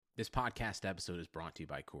This podcast episode is brought to you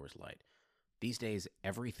by Coors Light. These days,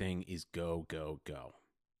 everything is go, go, go.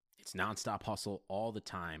 It's nonstop hustle all the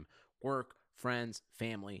time. Work, friends,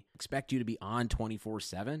 family expect you to be on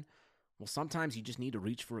 24/7. Well, sometimes you just need to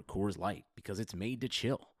reach for a Coors Light because it's made to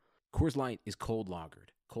chill. Coors Light is cold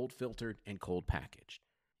lagered, cold filtered, and cold packaged.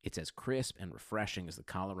 It's as crisp and refreshing as the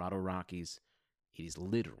Colorado Rockies. It is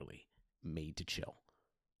literally made to chill.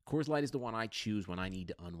 Coors Light is the one I choose when I need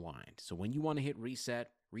to unwind. So when you want to hit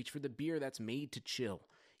reset, reach for the beer that's made to chill.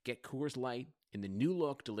 Get Coors Light in the new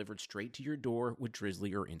look delivered straight to your door with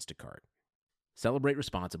Drizzly or Instacart. Celebrate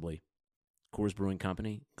responsibly. Coors Brewing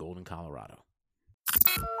Company, Golden, Colorado.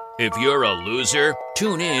 If you're a loser,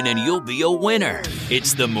 tune in and you'll be a winner.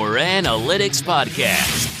 It's the Moran Analytics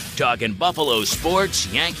Podcast. Talking Buffalo sports,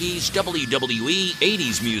 Yankees, WWE,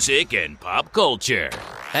 80s music, and pop culture.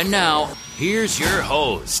 And now, here's your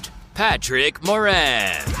host, Patrick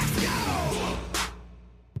Moran.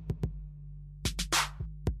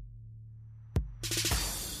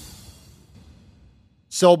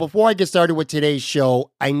 So before I get started with today's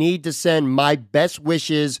show, I need to send my best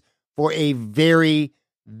wishes for a very,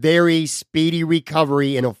 very speedy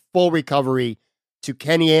recovery and a full recovery to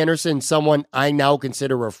Kenny Anderson, someone I now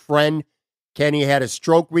consider a friend. Kenny had a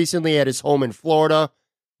stroke recently at his home in Florida.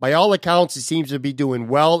 By all accounts, he seems to be doing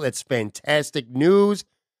well. It's fantastic news.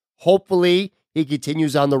 Hopefully, he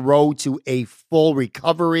continues on the road to a full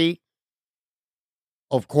recovery.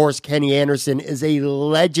 Of course, Kenny Anderson is a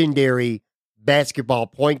legendary basketball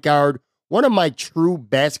point guard, one of my true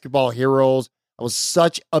basketball heroes. I was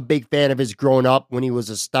such a big fan of his growing up when he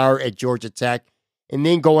was a star at Georgia Tech, and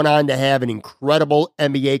then going on to have an incredible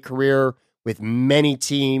NBA career with many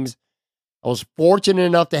teams. I was fortunate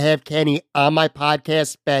enough to have Kenny on my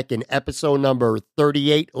podcast back in episode number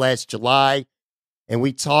 38 last July, and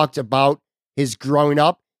we talked about his growing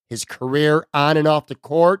up, his career on and off the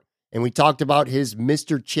court, and we talked about his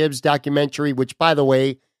Mr. Chibbs documentary, which, by the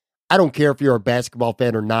way, I don't care if you're a basketball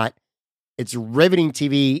fan or not. It's riveting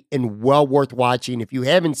TV and well worth watching. If you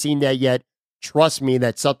haven't seen that yet, trust me,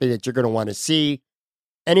 that's something that you're going to want to see.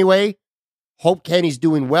 Anyway, hope Kenny's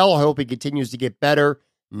doing well. I hope he continues to get better.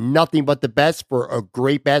 Nothing but the best for a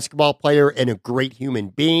great basketball player and a great human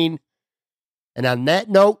being. And on that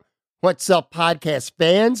note, what's up, podcast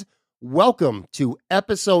fans? Welcome to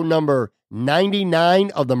episode number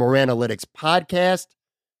 99 of the Moran Analytics Podcast.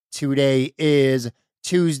 Today is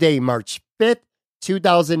Tuesday, March 5th,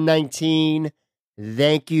 2019.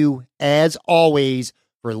 Thank you, as always,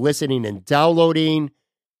 for listening and downloading.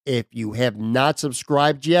 If you have not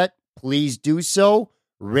subscribed yet, please do so.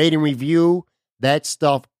 Rate and review. That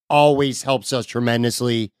stuff always helps us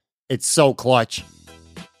tremendously. It's so clutch.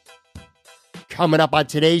 Coming up on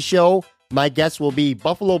today's show, my guest will be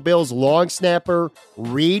Buffalo Bills long snapper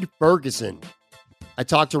Reid Ferguson. I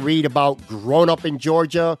talked to Reid about growing up in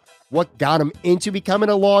Georgia, what got him into becoming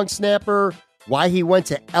a long snapper, why he went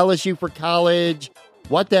to LSU for college,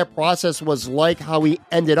 what that process was like, how he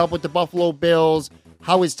ended up with the Buffalo Bills,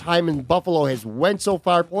 how his time in Buffalo has went so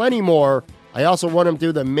far, plenty more. I also run him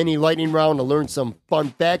through the mini lightning round to learn some fun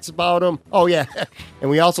facts about him. Oh, yeah. And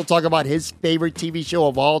we also talk about his favorite TV show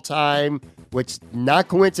of all time, which, not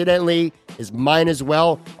coincidentally, is mine as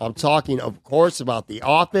well. I'm talking, of course, about The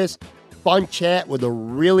Office. Fun chat with a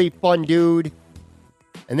really fun dude.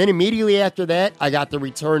 And then immediately after that, I got the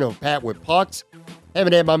return of Pat with Pucks.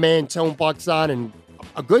 Haven't had my man Tone Pucks on in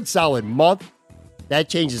a good solid month. That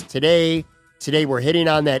changes today. Today we're hitting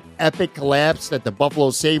on that epic collapse that the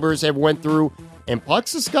Buffalo Sabres have went through. And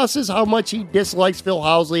Pucks discusses how much he dislikes Phil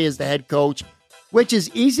Housley as the head coach, which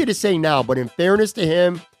is easy to say now, but in fairness to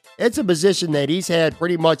him, it's a position that he's had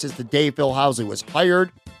pretty much since the day Phil Housley was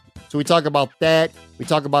hired. So we talk about that. We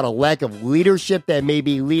talk about a lack of leadership that may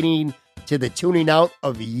be leading to the tuning out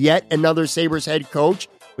of yet another Sabres head coach,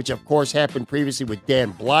 which of course happened previously with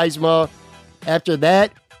Dan Blyzma. After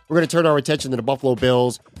that, we're going to turn our attention to the Buffalo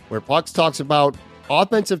Bills, where Pucks talks about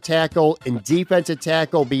offensive tackle and defensive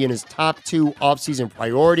tackle being his top two offseason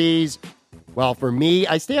priorities. Well, for me,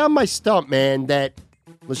 I stay on my stump, man, that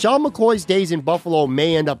LaShawn McCoy's days in Buffalo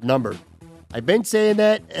may end up numbered. I've been saying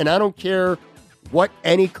that, and I don't care what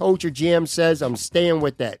any coach or GM says, I'm staying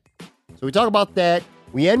with that. So we talk about that.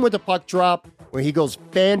 We end with a puck drop where he goes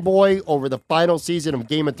fanboy over the final season of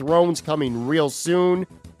Game of Thrones coming real soon.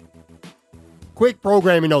 Quick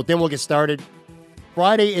programming note, then we'll get started.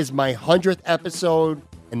 Friday is my 100th episode,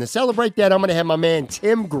 and to celebrate that, I'm going to have my man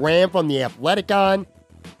Tim Graham from The Athletic on.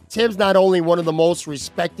 Tim's not only one of the most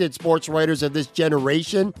respected sports writers of this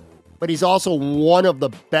generation, but he's also one of the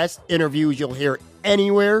best interviews you'll hear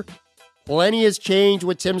anywhere. Plenty has changed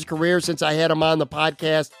with Tim's career since I had him on the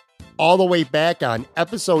podcast all the way back on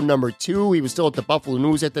episode number 2. He was still at the Buffalo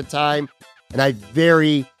News at the time. And I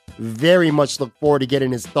very, very much look forward to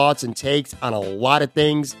getting his thoughts and takes on a lot of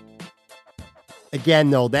things. Again,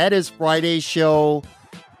 though, that is Friday's show.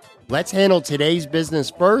 Let's handle today's business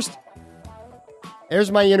first.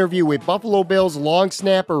 There's my interview with Buffalo Bills long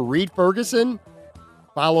snapper Reid Ferguson,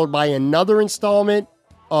 followed by another installment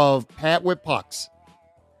of Pat with Pucks.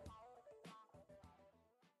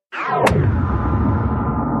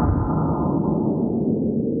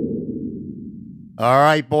 All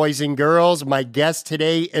right, boys and girls, my guest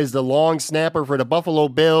today is the long snapper for the Buffalo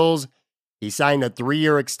Bills. He signed a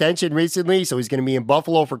 3-year extension recently, so he's going to be in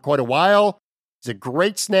Buffalo for quite a while. He's a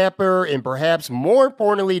great snapper, and perhaps more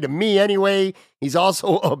importantly to me anyway, he's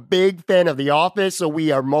also a big fan of The Office, so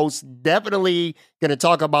we are most definitely going to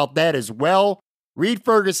talk about that as well. Reid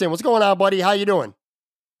Ferguson, what's going on, buddy? How you doing?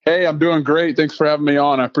 Hey, I'm doing great. Thanks for having me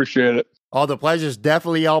on. I appreciate it. Oh, the pleasure's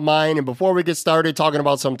definitely all mine. And before we get started talking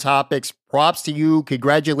about some topics, props to you.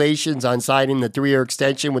 Congratulations on signing the 3-year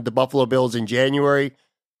extension with the Buffalo Bills in January.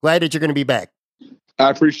 Glad that you're going to be back. I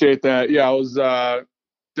appreciate that. Yeah, I was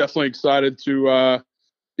definitely excited to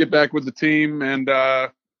get back with the team, and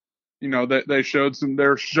they're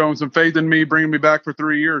showing some faith in me, bringing me back for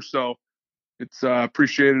 3 years. So it's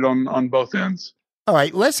appreciated on both ends. All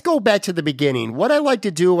right, let's go back to the beginning. What I like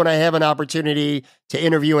to do when I have an opportunity to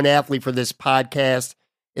interview an athlete for this podcast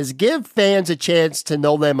is give fans a chance to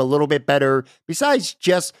know them a little bit better besides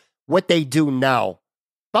just what they do now.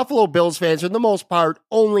 Buffalo Bills fans, for the most part,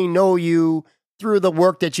 only know you through the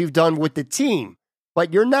work that you've done with the team.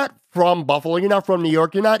 But you're not from Buffalo. You're not from New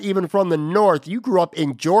York. You're not even from the North. You grew up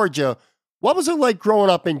in Georgia. What was it like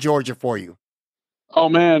growing up in Georgia for you? Oh,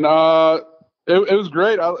 man. It was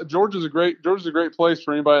great. Georgia's a great place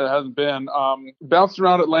for anybody that hasn't been. Bounced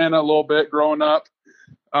around Atlanta a little bit growing up.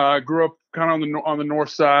 Grew up kind of on the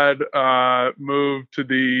north side. Moved to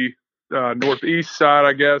the northeast side,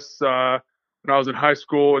 I guess, when I was in high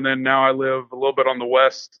school, and then now I live a little bit on the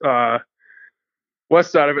west side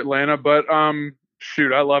of Atlanta. But I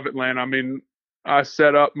love Atlanta. I mean, I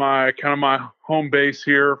set up my home base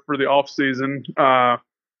here for the off season. One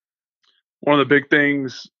of the big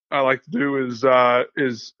things I like to do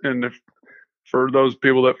for those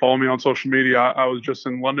people that follow me on social media, I was just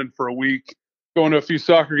in London for a week, going to a few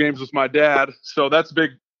soccer games with my dad. So that's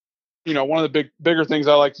big. One of the bigger things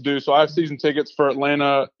I like to do. So I have season tickets for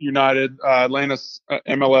Atlanta United, Atlanta's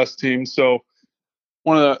MLS team. So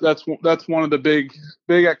that's one of the big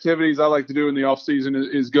activities I like to do in the off season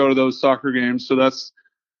is go to those soccer games. So that's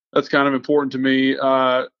kind of important to me,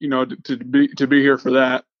 to be here for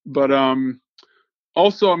that. But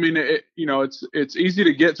also, I mean, it's easy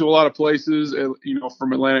to get to a lot of places,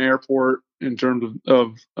 from Atlanta Airport in terms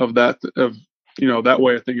of that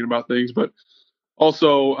way of thinking about things. But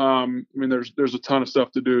also, there's a ton of stuff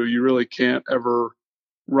to do. You really can't ever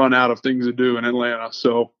run out of things to do in Atlanta.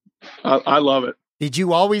 So I love it. Did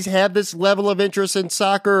you always have this level of interest in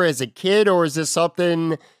soccer as a kid, or is this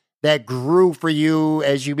something that grew for you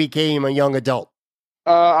as you became a young adult?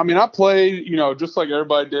 I played, just like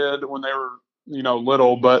everybody did when they were,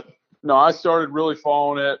 little, but no, I started really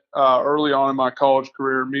following it early on in my college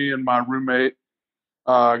career. Me and my roommate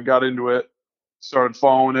got into it, started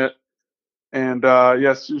following it, and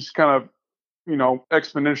yes, just kind of,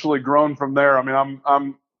 exponentially grown from there. I mean,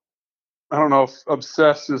 I don't know if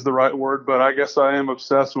obsessed is the right word, but I guess I am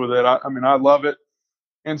obsessed with it. I love it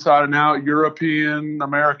inside and out, European,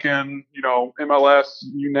 American, MLS,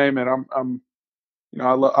 you name it.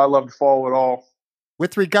 I love to follow it all.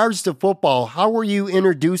 With regards to football, how were you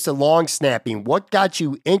introduced to long snapping? What got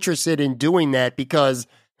you interested in doing that? Because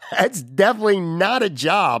that's definitely not a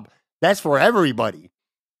job that's for everybody.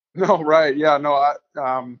 No, right. Yeah, no,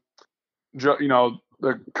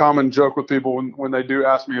 the common joke with people when they do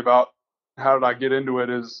ask me about how did I get into it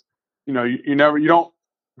is, you don't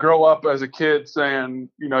grow up as a kid saying,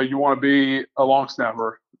 you want to be a long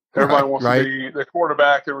snapper. Everybody wants to be the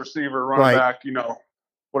quarterback, the receiver, running back,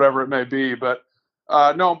 whatever it may be. But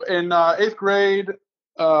no, in 8th grade,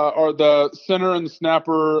 or the center and the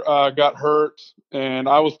snapper got hurt, and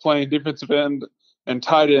I was playing defensive end and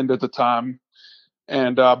tight end at the time,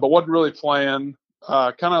 and but wasn't really playing.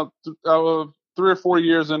 Kind of 3 or 4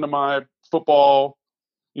 years into my football,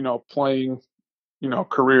 playing,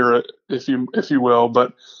 career, if you will,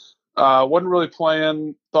 but wasn't really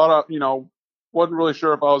playing. Thought wasn't really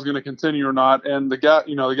sure if I was going to continue or not. And the guy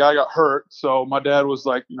got hurt, so my dad was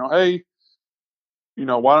like, hey,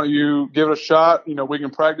 why don't you give it a shot? We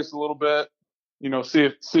can practice a little bit, see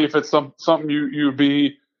if it's something you'd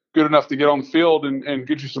be good enough to get on the field and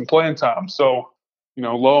get you some playing time. So,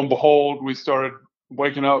 lo and behold, we started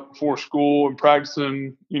waking up before school and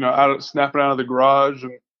practicing, snapping out of the garage,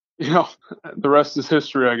 and the rest is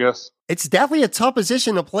history, I guess. It's definitely a tough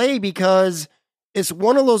position to play because it's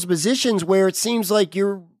one of those positions where it seems like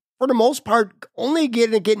you're, for the most part, only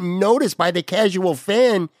getting noticed by the casual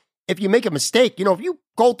fan if you make a mistake. If you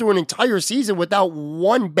go through an entire season without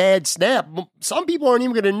one bad snap, some people aren't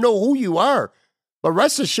even going to know who you are. But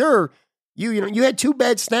rest assured, you had 2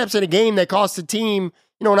 bad snaps in a game that cost the team,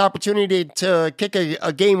 an opportunity to kick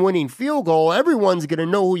a game-winning field goal. Everyone's going to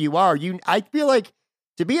know who you are. I feel like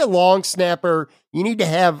to be a long snapper, you need to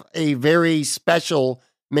have a very special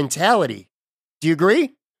mentality. Do you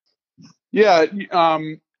agree? Yeah.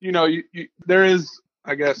 There is,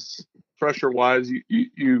 I guess, pressure-wise,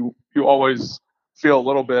 you always feel a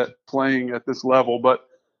little bit playing at this level. But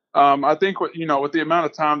I think with the amount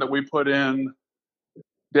of time that we put in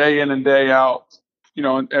and day out,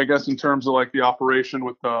 I guess in terms of like the operation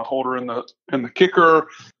with the holder and the kicker,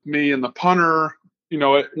 me and the punter,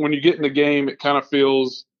 when you get in the game, it kind of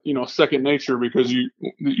feels, second nature because you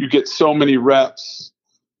get so many reps.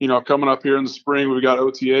 Coming up here in the spring, we've got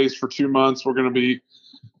OTAs for 2 months. We're going to be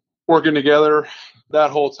working together that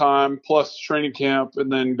whole time, plus training camp, and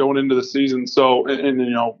then going into the season. So, and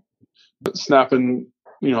snapping,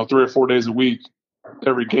 3 or 4 days a week,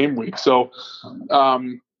 every game week. So,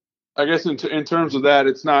 I guess in terms of that,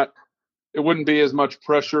 it wouldn't be as much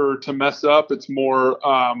pressure to mess up. It's more,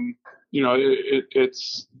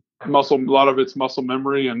 it's muscle. A lot of it's muscle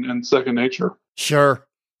memory and second nature. Sure.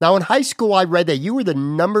 Now, in high school, I read that you were the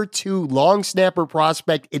number 2 long snapper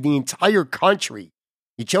prospect in the entire country.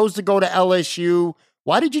 You chose to go to LSU.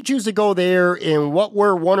 Why did you choose to go there, and what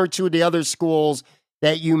were 1 or 2 of the other schools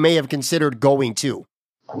that you may have considered going to?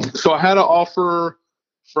 So I had an offer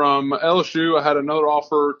from LSU. I had another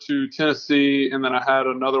offer to Tennessee, and then I had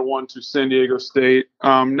another one to San Diego State.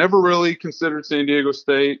 Never really considered San Diego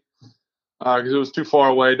State because it was too far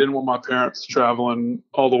away. Didn't want my parents traveling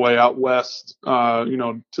all the way out west,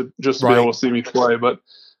 to just be able to see me play. But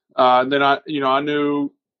then I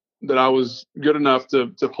knew that I was good enough to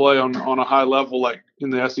play on a high level, like in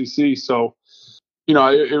the SEC. So,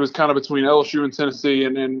 it was kind of between LSU and Tennessee.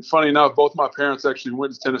 And funny enough, both my parents actually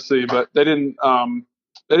went to Tennessee, but they didn't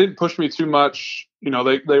push me too much.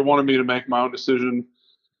 They wanted me to make my own decision,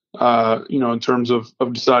 in terms of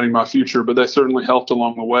deciding my future, but they certainly helped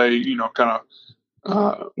along the way, kind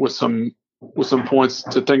of with some points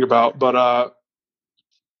to think about. But,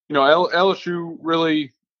 LSU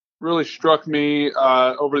really struck me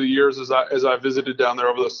over the years as I visited down there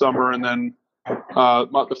over the summer. And then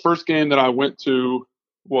the first game that I went to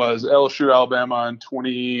was LSU Alabama in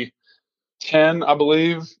 2010, I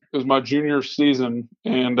believe. It was my junior season,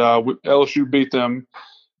 and LSU beat them.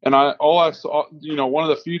 And all I saw, one of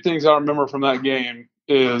the few things I remember from that game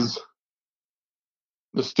is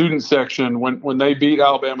the student section. When they beat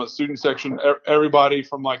Alabama, the student section, everybody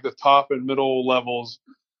from like the top and middle levels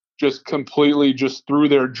just completely just threw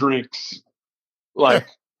their drinks like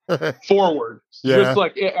forward, just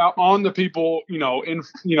like on the people, in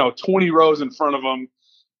 20 rows in front of them.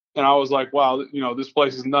 And I was like, wow, this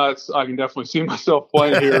place is nuts. I can definitely see myself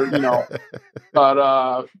playing here,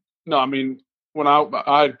 But no, I mean, when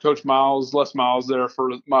I had Coach Les Miles there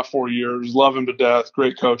for my 4 years, love him to death,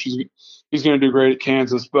 great coach. He's going to do great at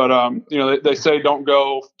Kansas. But they say don't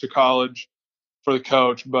go to college for the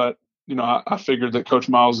coach, but I figured that Coach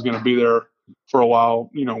Miles is going to be there for a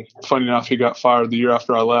while. Funny enough, he got fired the year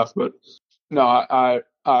after I left. But no, I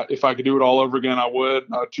if I could do it all over again, I would.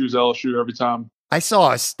 I'd choose LSU every time. I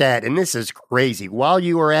saw a stat, and this is crazy. While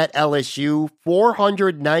you were at LSU,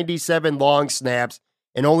 497 long snaps,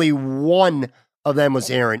 and only 1 of them was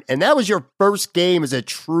Aaron. And that was your first game as a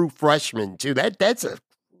true freshman, too. That's a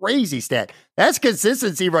crazy stat. That's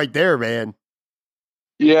consistency right there, man.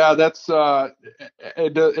 Yeah, that's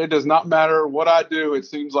it does not matter what I do. It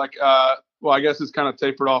seems like I guess it's kind of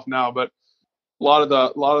tapered off now, but a lot of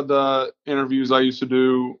the interviews I used to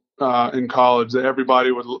do in college, that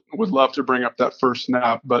everybody would love to bring up that first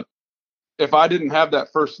snap. But if I didn't have that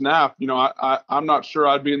first snap, I'm not sure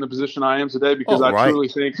I'd be in the position I am today, because I truly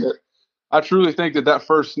think that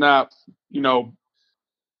first snap, kind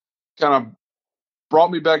of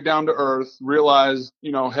brought me back down to earth, realized,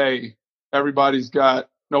 hey, nobody's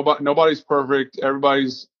perfect.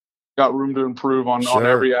 Everybody's got room to improve on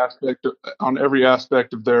every aspect of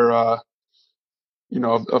their,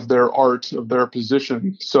 of their art, of their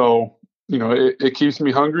position. So, it keeps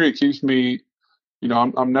me hungry. It keeps me,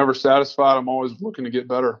 I'm never satisfied. I'm always looking to get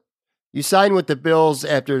better. You signed with the Bills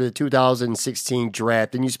after the 2016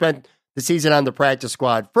 draft, and you spent the season on the practice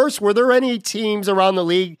squad. First, were there any teams around the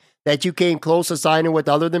league that you came close to signing with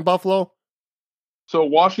other than Buffalo? So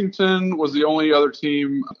Washington was the only other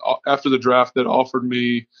team after the draft that offered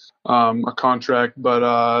me a contract,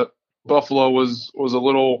 but Buffalo was a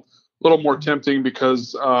little more tempting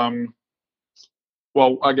because,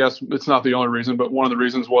 well, I guess it's not the only reason, but one of the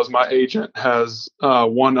reasons was my agent has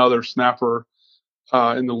one other snapper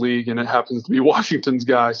in the league, and it happens to be Washington's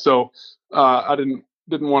guy. So I didn't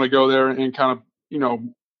want to go there and kind of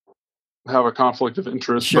have a conflict of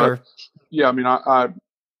interest. Sure. But yeah, I mean,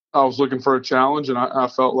 I was looking for a challenge, and I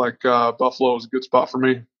felt like Buffalo was a good spot for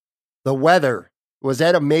me. The weather, was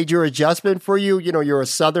that a major adjustment for you? You're a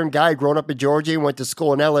Southern guy, growing up in Georgia, went to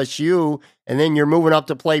school in LSU, and then you're moving up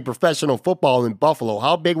to play professional football in Buffalo.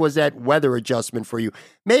 How big was that weather adjustment for you?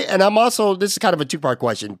 And I'm also, this is kind of a two-part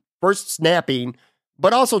question. First, snapping,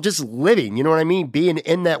 but also just living, you know what I mean? Being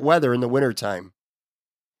in that weather in the wintertime.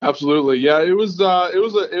 Absolutely. Yeah, it was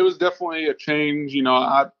definitely a change.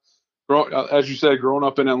 As you said, growing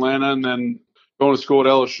up in Atlanta and then going to school at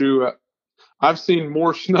LSU, I've seen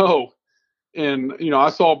more snow. And,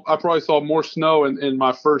 I probably saw more snow in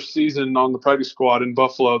my first season on the practice squad in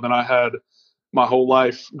Buffalo than I had my whole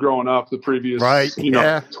life growing up the previous,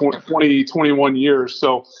 20, 21 years.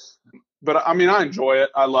 So, but I mean, I enjoy it.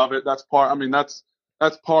 I love it. That's part of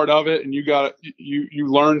it. And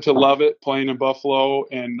you learn to love it playing in Buffalo.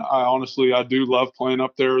 And I do love playing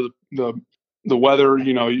up there. The weather,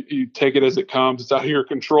 you take it as it comes. It's out of your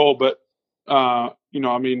control. But, I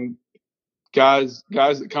mean, guys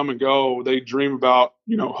that come and go, they dream about,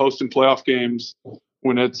 hosting playoff games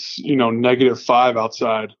when it's, -5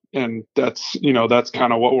 outside. And that's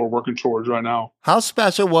kind of what we're working towards right now. How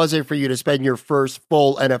special was it for you to spend your first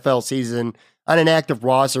full NFL season on an active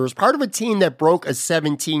roster as part of a team that broke a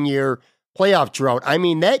 17-year playoff drought? I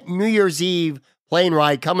mean, that New Year's Eve plane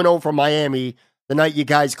ride coming home from Miami, the night you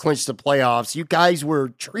guys clinched the playoffs, you guys were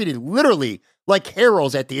treated literally like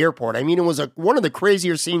heroes at the airport. I mean, it was one of the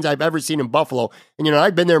crazier scenes I've ever seen in Buffalo. And,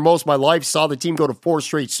 I've been there most of my life, saw the team go to 4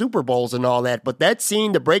 straight Super Bowls and all that. But that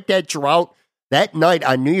scene to break that drought that night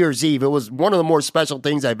on New Year's Eve, it was one of the more special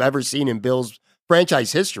things I've ever seen in Bills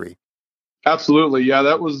franchise history. Absolutely. Yeah,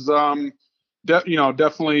 that was,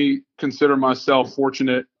 definitely consider myself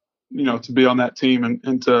fortunate, to be on that team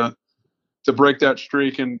and to break that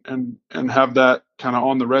streak and have that kind of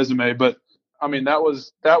on the resume. But I mean, that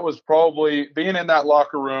was probably being in that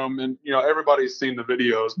locker room, and everybody's seen the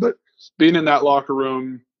videos, but being in that locker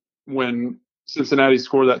room when Cincinnati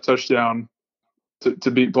scored that touchdown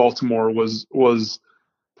to beat Baltimore was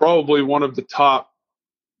probably one of the top,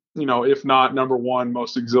 if not number one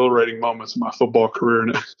most exhilarating moments of my football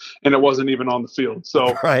career, and it wasn't even on the field.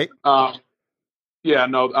 So, right. Yeah,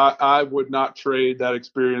 no, I would not trade that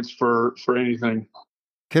experience for anything.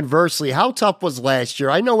 Conversely, how tough was last year?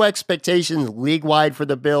 I know expectations league-wide for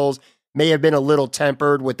the Bills may have been a little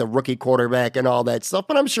tempered with the rookie quarterback and all that stuff,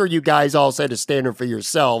 but I'm sure you guys all set a standard for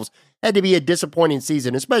yourselves. Had to be a disappointing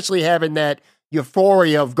season, especially having that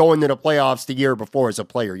euphoria of going to the playoffs the year before as a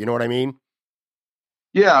player. You know what I mean?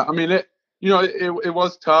 Yeah, I mean, it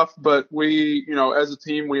was tough, but we, as a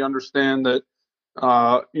team, we understand that,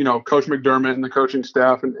 Coach McDermott and the coaching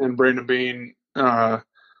staff and Brandon Beane,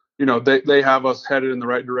 they have us headed in the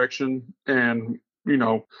right direction, and,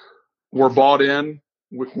 we're bought in.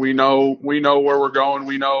 We know where we're going.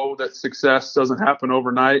 We know that success doesn't happen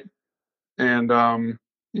overnight. And,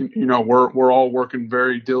 we're all working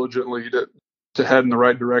very diligently to head in the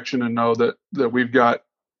right direction and know that we've got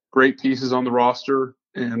great pieces on the roster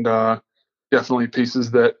and, definitely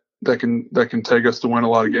pieces that can take us to win a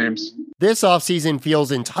lot of games. This offseason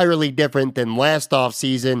feels entirely different than last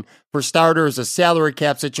offseason. For starters, the salary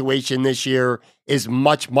cap situation this year is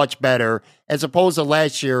much, much better as opposed to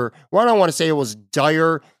last year, where I don't want to say it was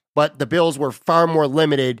dire, but the Bills were far more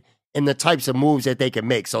limited in the types of moves that they could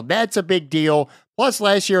make. So that's a big deal. Plus,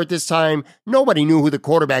 last year at this time, nobody knew who the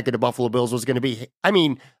quarterback of the Buffalo Bills was going to be. I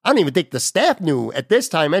mean, I don't even think the staff knew at this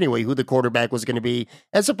time anyway who the quarterback was going to be,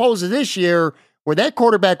 as opposed to this year, where that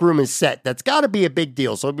quarterback room is set. That's got to be a big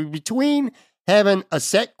deal. So between having a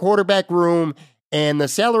set quarterback room and the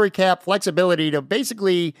salary cap flexibility to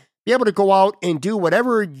basically be able to go out and do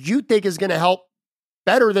whatever you think is going to help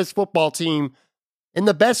better this football team in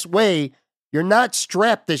the best way, you're not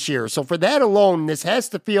strapped this year. So for that alone, this has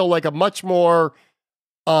to feel like a much more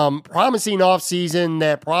promising offseason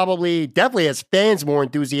that definitely has fans more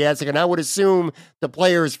enthusiastic. And I would assume the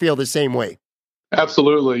players feel the same way.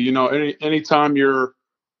 Absolutely. Anytime you're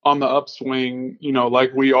on the upswing,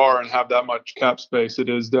 like we are and have that much cap space, it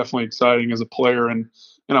is definitely exciting as a player. And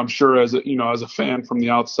I'm sure as a fan from the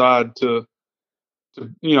outside to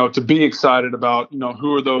be excited about,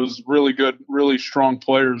 who are those really good, really strong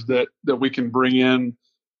players that we can bring in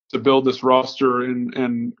build this roster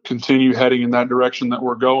and continue heading in that direction that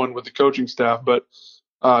we're going with the coaching staff. But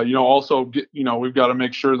also we've got to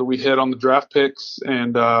make sure that we hit on the draft picks,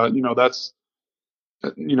 and that's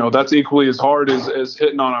equally as hard as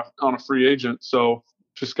hitting on a free agent. So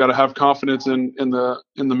just got to have confidence in the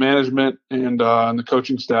management and the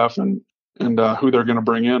coaching staff and who they're going to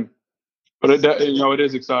bring in. But it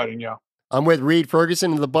is exciting, yeah. I'm with Reid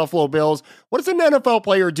Ferguson of the Buffalo Bills. What does an NFL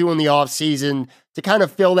player do in the offseason to kind of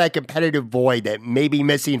fill that competitive void that may be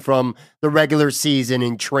missing from the regular season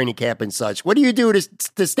and training camp and such? What do you do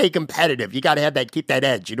to stay competitive? You got to have that, keep that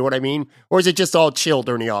edge. You know what I mean? Or is it just all chill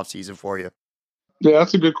during the offseason for you? Yeah,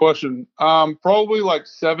 that's a good question. Probably like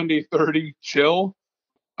 70-30 chill.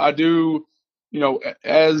 I do,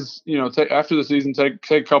 after the season, take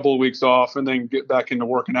a couple of weeks off and then get back into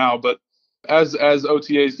working out. But as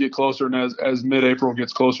OTAs get closer and as mid-April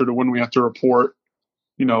gets closer to when we have to report,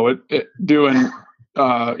 doing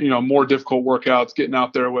more difficult workouts, getting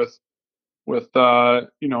out there with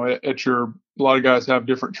at your, a lot of guys have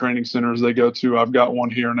different training centers they go to. I've got one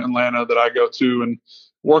here in Atlanta that I go to, and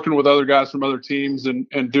working with other guys from other teams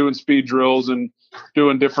and doing speed drills and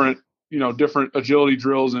doing different agility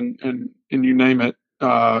drills and you name it,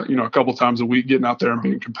 a couple times a week, getting out there and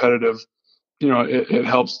being competitive. It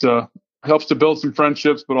helps to build some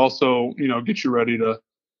friendships, but also, get you ready to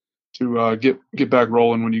get back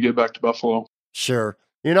rolling when you get back to Buffalo. Sure.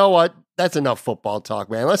 You know what? That's enough football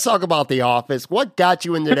talk, man. Let's talk about The Office. What got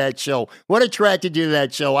you into that show? What attracted you to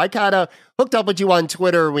that show? I kind of hooked up with you on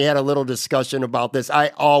Twitter. We had a little discussion about this. I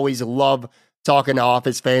always love talking to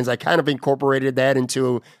Office fans. I kind of incorporated that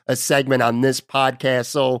into a segment on this podcast.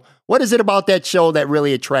 So what is it about that show that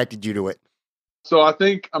really attracted you to it? So I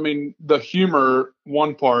think, the humor,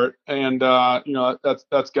 one part, and,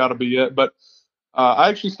 that's got to be it. But I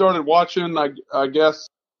actually started watching, I guess,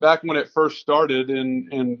 back when it first started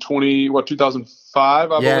in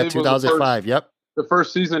 2005, I believe. Yeah, 2005, yep. The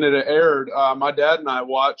first season it aired, my dad and I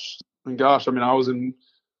watched, and gosh, I was in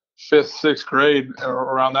 5th, 6th grade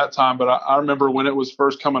around that time, but I remember when it was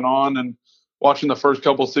first coming on and watching the first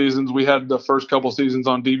couple seasons. We had the first couple seasons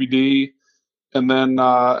on DVD, and then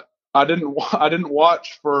I didn't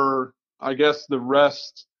watch for, I guess, the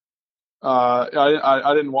rest.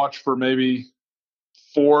 I didn't watch for maybe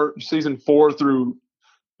season 4 through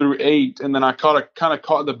 8, and then I kind of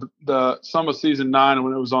caught the some of season 9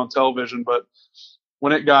 when it was on television. But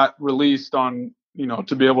when it got released on,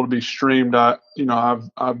 to be able to be streamed,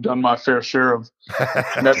 I've done my fair share of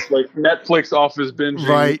Netflix Office binging,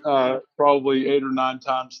 right. Probably 8 or 9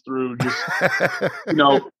 times through.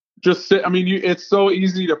 Just sit. It's so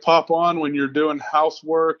easy to pop on when you're doing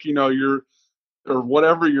housework, or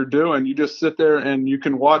whatever you're doing. You just sit there and you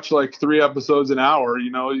can watch like 3 episodes an hour.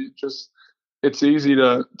 It's easy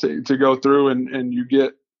to go through, and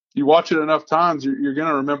you watch it enough times, you're going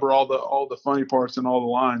to remember all the funny parts and all the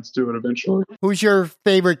lines to it eventually. Who's your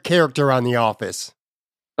favorite character on The Office?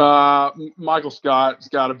 Michael Scott's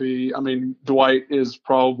got to be. Dwight is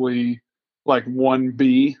probably like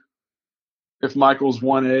 1B. If Michael's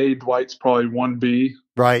 1A, Dwight's probably 1B.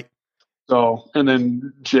 Right. So, and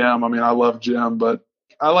then Jim. I love Jim, but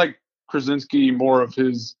I like Krasinski more of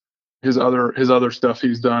his other stuff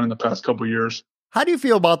he's done in the past couple of years. How do you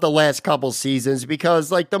feel about the last couple seasons? Because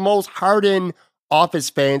the most hardened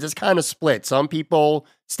Office fans is kind of split. Some people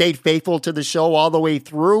stayed faithful to the show all the way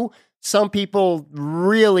through. Some people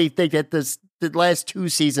really think that the last 2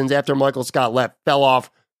 seasons after Michael Scott left fell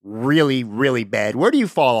off really, really bad. Where do you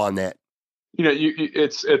fall on that?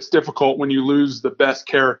 It's difficult when you lose the best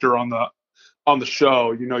character on the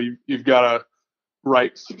show. You've got to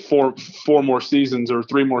write 4 more seasons or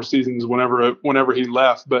 3 more seasons whenever he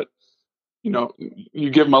left. But you cut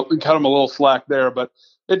him a little slack there. But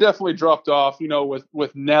it definitely dropped off.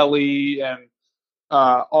 With Nelly and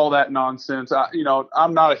all that nonsense.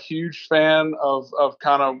 I'm not a huge fan of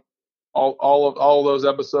kind of all of those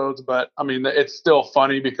episodes, but it's still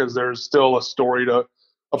funny because there's still a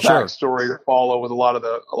backstory to follow with a lot of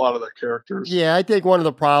the characters. Yeah, I think one of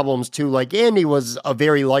the problems too, Andy was a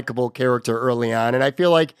very likable character early on, and I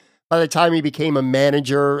feel like by the time he became a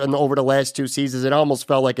manager and over the last 2 seasons, it almost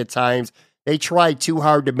felt like at times they tried too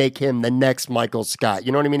hard to make him the next Michael Scott.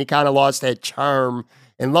 You know what I mean? He kind of lost that charm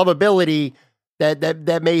and lovability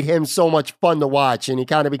that made him so much fun to watch, and he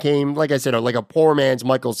kind of became, like I said, like a poor man's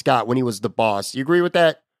Michael Scott when he was the boss. You agree with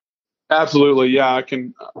that? Absolutely. Yeah,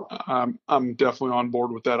 I'm definitely on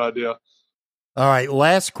board with that idea. All right.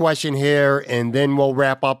 Last question here, and then we'll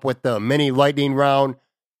wrap up with the mini lightning round.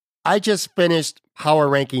 I just finished power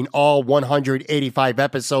ranking all 185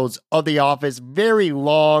 episodes of The Office. Very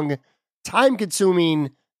long,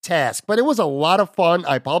 time-consuming task, but it was a lot of fun.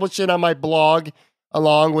 I published it on my blog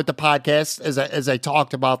along with the podcast as I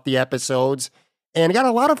talked about the episodes, and I got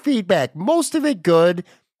a lot of feedback, most of it good.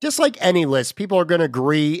 Just like any list, people are going to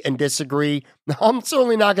agree and disagree. I'm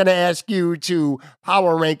certainly not going to ask you to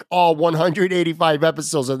power rank all 185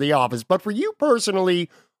 episodes of The Office, but for you personally,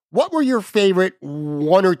 what were your favorite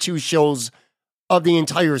one or two shows of the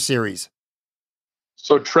entire series?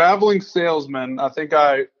 So Traveling Salesman, I think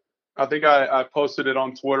I posted it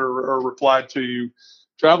on Twitter or replied to you.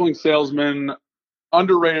 Traveling Salesman,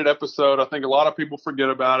 underrated episode. I think a lot of people forget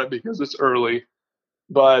about it because it's early,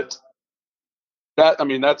 but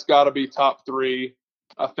that's got to be top 3.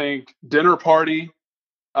 I think Dinner Party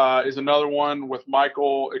is another one with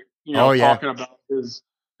Michael, talking about his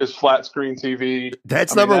flat screen TV.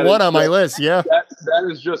 That's number one on my list. Yeah, that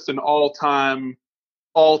is just an all-time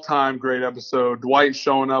great episode. Dwight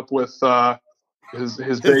showing up with his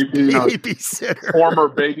babysitter, former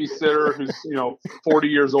babysitter, who's 40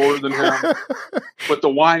 years older than him, with the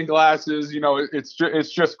wine glasses.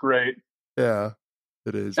 It's just great. Yeah,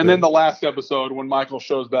 it is. And then the last episode when Michael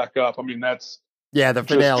shows back up. That's the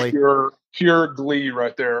finale. Pure glee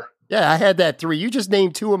right there. Yeah, I had that 3. You just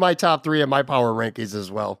named 2 of my top 3 of my power rankings as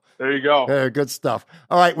well. There you go. Good stuff.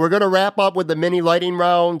 All right, we're going to wrap up with the mini lightning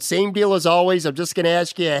round. Same deal as always. I'm just going to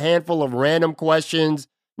ask you a handful of random questions.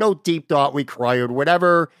 No deep thought required.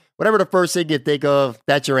 Whatever the first thing you think of,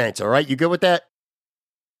 that's your answer. All right, you good with that?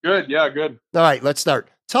 Good. Yeah, good. All right, let's start.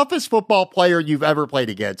 Toughest football player you've ever played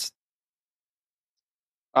against?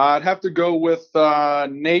 I'd have to go with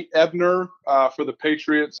Nate Ebner for the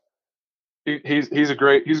Patriots. He's a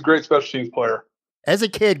great special teams player. As a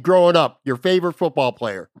kid growing up, your favorite football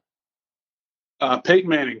player? Peyton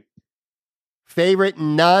Manning. Favorite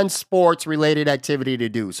non-sports related activity to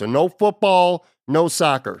do? So no football, no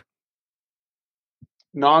soccer.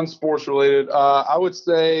 Non-sports related. I would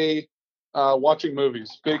say watching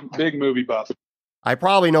movies. Big movie buff. I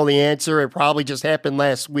probably know the answer. It probably just happened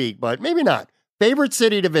last week, but maybe not. Favorite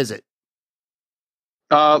city to visit?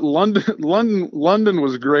 London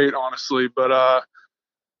was great, honestly, but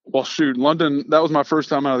London, that was my first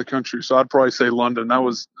time out of the country, so I'd probably say London.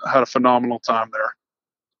 Had a phenomenal time there.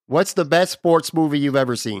 What's the best sports movie you've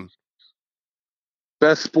ever seen?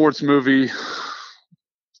 Best sports movie,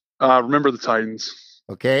 Remember the Titans.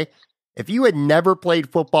 Okay. If you had never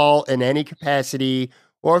played football in any capacity,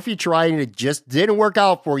 or if you tried and it just didn't work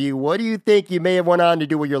out for you, what do you think you may have went on to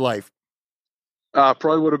do with your life?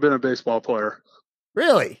 Probably would have been a baseball player.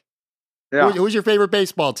 Really? Yeah. Who's your favorite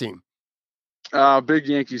baseball team? Big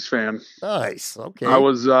Yankees fan. Nice. Okay. I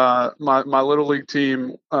was my little league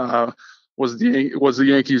team was the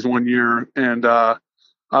Yankees one year, and I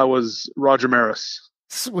was Roger Maris.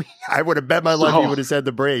 Sweet. I would have bet my life you would have said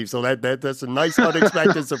the Braves. So that's a nice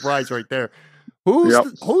unexpected surprise right there.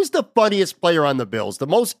 Who's the funniest player on the Bills? The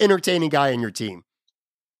most entertaining guy in your team?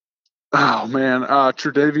 Oh man,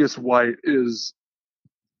 Tre'Davious White is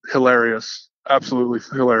hilarious. Absolutely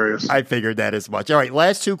hilarious. I figured that as much. All right,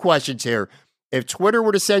 last 2 questions here. If Twitter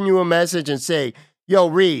were to send you a message and say, yo,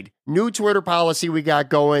 Reid, new Twitter policy we got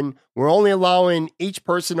going. We're only allowing each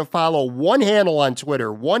person to follow one handle on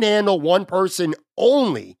Twitter. One handle, one person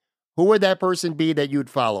only. Who would that person be that you'd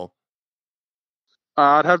follow?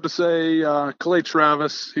 I'd have to say Clay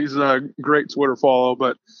Travis. He's a great Twitter follow,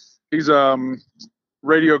 but he's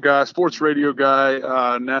radio guy, sports radio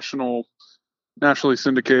guy, nationally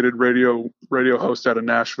syndicated radio host out of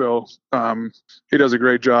Nashville. He does a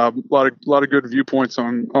great job. A lot of good viewpoints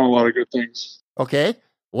on a lot of good things. Okay.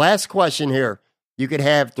 Last question here. You could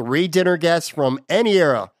have 3 dinner guests from any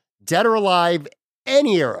era, dead or alive,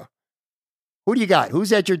 any era. Who do you got?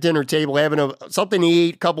 Who's at your dinner table having something to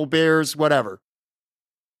eat, couple beers, whatever?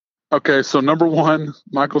 Okay, so number 1,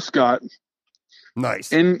 Michael Scott.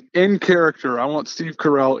 Nice. In character. I want Steve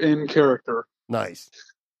Carell in character. Nice.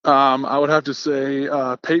 I would have to say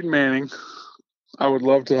Peyton Manning. I would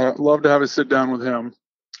love to have a sit down with him,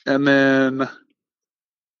 and then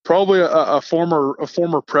probably a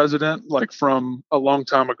former president, like from a long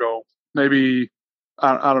time ago. Maybe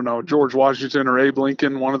I don't know, George Washington or Abe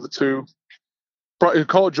Lincoln, one of the two. Probably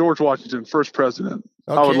call it George Washington, first president.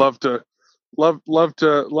 Okay. I would love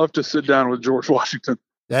to sit down with George Washington.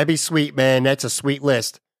 That'd be sweet, man. That's a sweet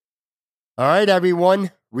list. All right,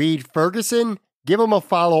 everyone. Reid Ferguson. Give him a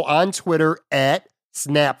follow on Twitter at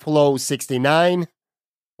SnapFlow69.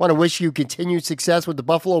 Want to wish you continued success with the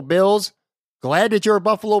Buffalo Bills. Glad that you're a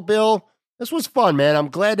Buffalo Bill. This was fun, man. I'm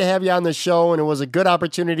glad to have you on the show, and it was a good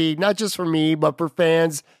opportunity, not just for me, but for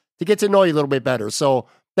fans to get to know you a little bit better. So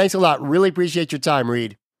thanks a lot. Really appreciate your time,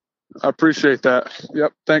 Reid. I appreciate that.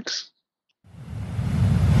 Yep, thanks.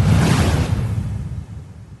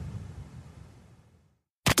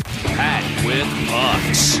 with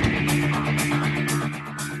Pucks.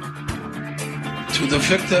 To the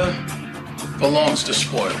victor belongs the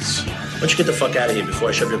spoils. Why don't you get the fuck out of here before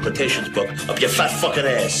I shove your quotations book up your fat fucking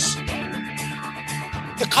ass?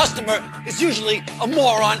 The customer is usually a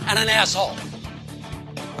moron and an asshole.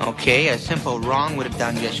 Okay, a simple wrong would have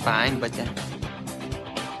done just fine, but...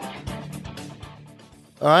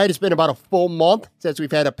 All right, it's been about a full month since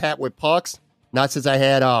we've had a Pat with Pucks. Not since I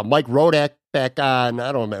had Mike Rodak back on,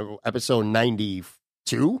 I don't remember, episode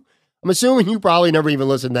 92. I'm assuming you probably never even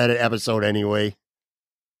listened to that episode anyway.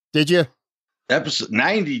 Did you? Episode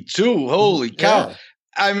 92. Holy cow. Yeah.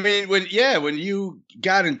 I mean, when you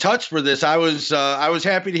got in touch for this, I was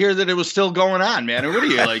happy to hear that it was still going on, man. And what are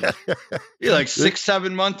you like? You're like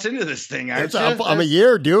 6-7 months into this thing, aren't you? I'm a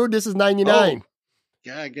year, dude. This is 99. Oh,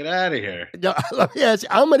 God, get out of here. Let me ask you,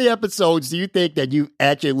 how many episodes do you think that you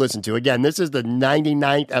actually listened to? Again, this is the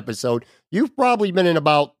 99th episode. You've probably been in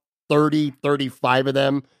about 30, 35 of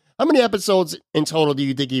them. How many episodes in total do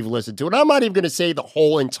you think you've listened to? And I'm not even going to say the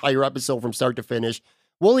whole entire episode from start to finish.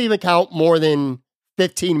 We'll even count more than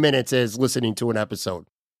 15 minutes as listening to an episode.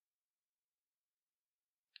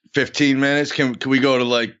 15 minutes? Can we go to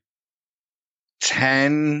like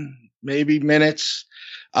 10 maybe minutes?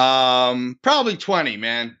 Probably 20,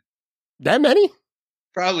 man. That many?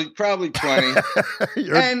 Probably 20.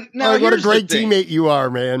 And now what a great teammate you are,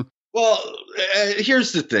 man. Well,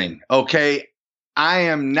 here's the thing, okay? I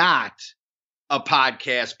am not a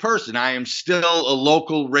podcast person. I am still a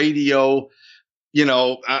local radio,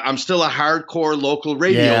 I'm still a hardcore local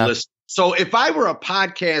radio listener. So if I were a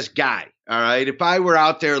podcast guy, all right, if I were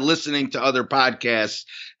out there listening to other podcasts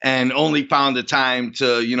and only found the time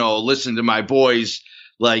to, listen to my boys,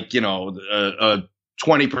 like, 20%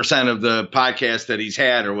 of the podcast that he's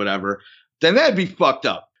had or whatever, then that'd be fucked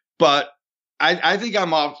up. But I think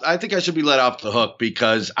I'm off. I think I should be let off the hook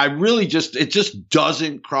because it just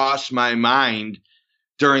doesn't cross my mind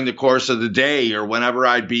during the course of the day or whenever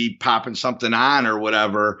I'd be popping something on or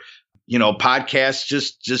whatever. Podcast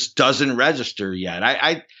just doesn't register yet.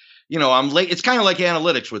 I'm late. It's kind of like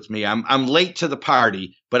analytics with me. I'm late to the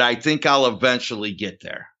party, but I think I'll eventually get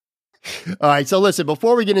there. All right. So listen,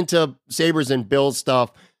 before we get into Sabres and Bills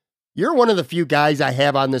stuff, you're one of the few guys I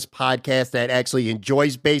have on this podcast that actually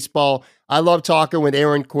enjoys baseball. I love talking with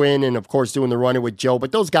Aaron Quinn and, of course, doing the running with Joe,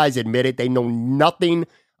 but those guys admit it. They know nothing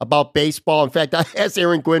about baseball. In fact, I asked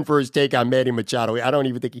Aaron Quinn for his take on Manny Machado. I don't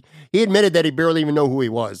even think he admitted that he barely even know who he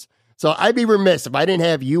was. So I'd be remiss if I didn't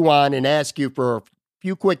have you on and ask you for a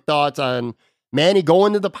few quick thoughts on Manny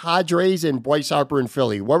going to the Padres and Bryce Harper in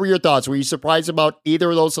Philly. What were your thoughts? Were you surprised about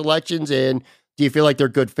either of those selections, and do you feel like they're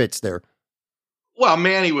good fits there? Well,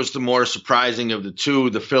 Manny was the more surprising of the two.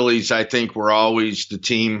 The Phillies, I think, were always the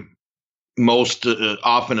team most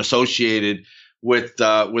often associated with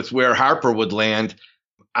where Harper would land.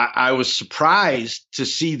 I was surprised to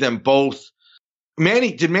see them both.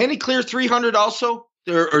 Did Manny clear 300 also?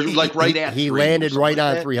 Or like right at he landed right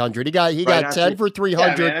on 300. He got 10 for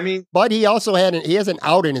 300. Yeah, man, but he also he has an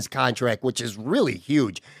out in his contract, which is really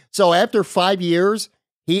huge. So after 5 years,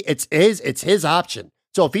 it's his option.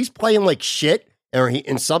 So if he's playing like shit,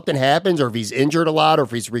 and something happens, or if he's injured a lot, or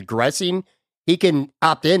if he's regressing, he can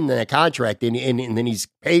opt in that contract, and then he's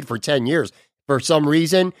paid for 10 years. For some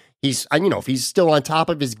reason, if he's still on top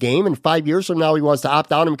of his game, and 5 years from now he wants to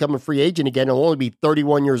opt out and become a free agent again, he'll only be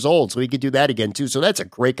 31 years old, so he could do that again too. So that's a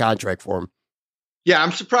great contract for him. Yeah,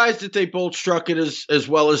 I'm surprised that they both struck it as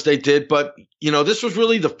well as they did. But, this was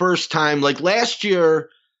really the first time, like last year,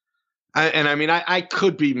 I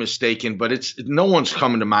could be mistaken, but no one's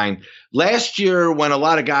coming to mind. Last year, when a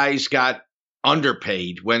lot of guys got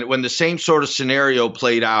underpaid, when the same sort of scenario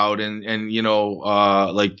played out, and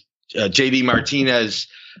like JD Martinez,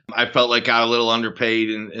 I felt like got a little underpaid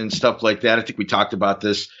and stuff like that. I think we talked about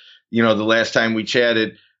this, the last time we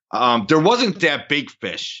chatted. There wasn't that big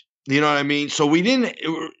fish, you know what I mean? So we didn't,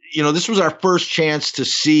 this was our first chance to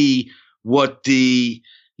see what the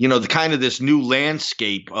kind of this new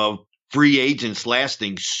landscape of free agents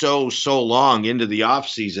lasting so long into the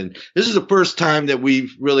offseason. This is the first time that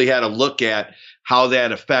we've really had a look at how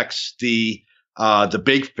that affects the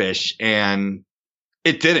big fish, and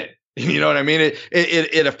it didn't. You know what I mean?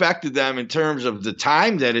 It affected them in terms of the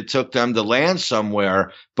time that it took them to land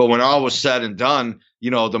somewhere. But when all was said and done,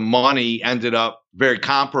 the money ended up very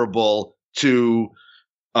comparable to,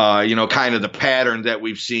 kind of the pattern that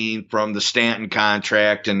we've seen from the Stanton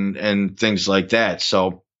contract and things like that.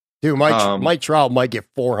 So, dude, Mike Trout might get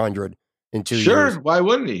 400 in 2 years. Sure, why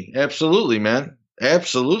wouldn't he? Absolutely, man.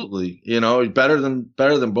 Absolutely. He's better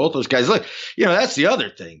than both those guys. Look, that's the other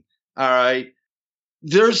thing. All right.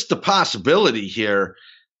 There's the possibility here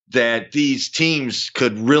that these teams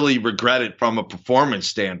could really regret it from a performance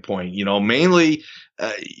standpoint. Mainly,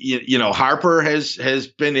 Harper has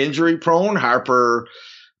been injury prone. Harper,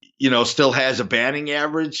 still has a batting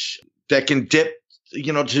average that can dip,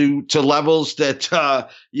 to levels that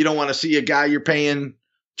you don't want to see a guy you're paying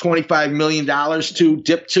 $25 million to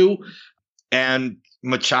dip to. And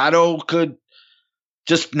Machado could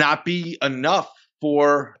just not be enough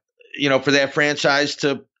for that franchise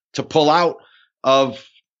to pull out of,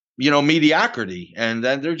 mediocrity. And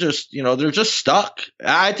then they're just stuck.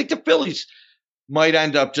 I think the Phillies might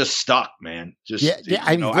end up just stuck, man.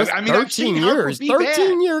 I mean, 13 years,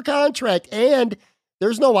 13-year contract, and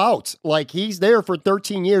there's no outs. Like, he's there for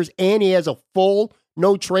 13 years, and he has a full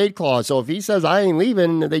no trade clause. So if he says I ain't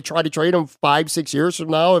leaving, they try to trade him 5-6 years from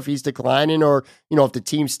now if he's declining, or if the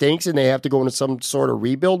team stinks and they have to go into some sort of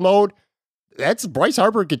rebuild mode. That's Bryce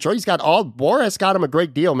Harper in control. Boras got him a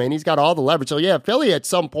great deal, man. He's got all the leverage. So yeah, Philly at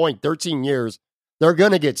some point, 13 years, they're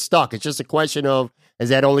going to get stuck. It's just a question of, is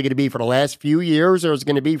that only going to be for the last few years, or is it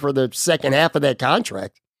going to be for the second half of that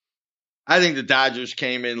contract? I think the Dodgers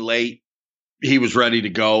came in late. He was ready to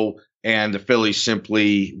go, and the Phillies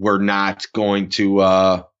simply were not going to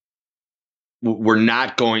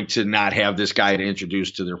not have this guy to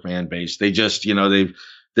introduce to their fan base. They just,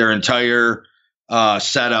 their entire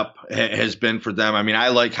setup has been for them. I mean, I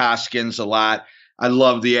like Hoskins a lot. I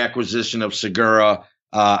love the acquisition of Segura.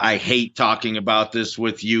 I hate talking about this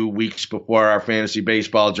with you weeks before our fantasy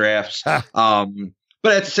baseball drafts. But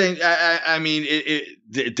at the same, I mean,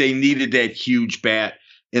 they needed that huge bat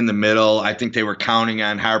in the middle. I think they were counting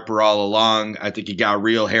on Harper all along. I think he got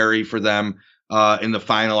real hairy for them in the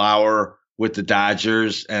final hour with the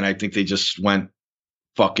Dodgers, and I think they just went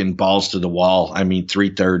fucking balls to the wall. I mean,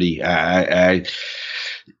 330.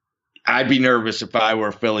 I'd be nervous if I were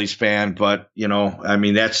a Phillies fan, but I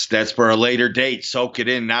mean, that's for a later date. Soak it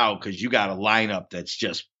in now, because you got a lineup that's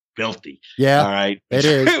just filthy. Yeah, all right, it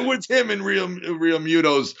is. With him and Real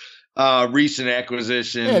Muto's recent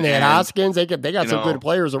acquisition, and they had Hoskins. They got some good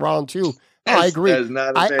players around too. I agree.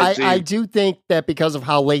 I do think that because of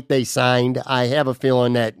how late they signed, I have a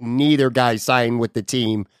feeling that neither guy signed with the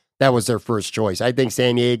team that was their first choice. I think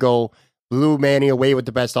San Diego blew Manny away with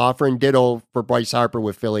the best offer, and ditto for Bryce Harper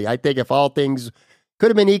with Philly. I think if all things could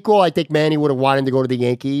have been equal, I think Manny would have wanted to go to the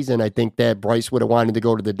Yankees, and I think that Bryce would have wanted to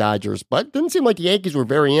go to the Dodgers. But it didn't seem like the Yankees were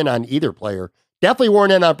very in on either player. Definitely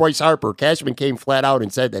weren't in on Bryce Harper. Cashman came flat out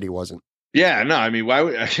and said that he wasn't. Yeah, no, I mean, why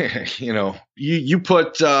would you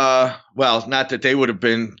put not that they would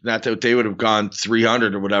have gone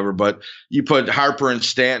 300 or whatever, but you put Harper and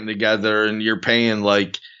Stanton together, and you're paying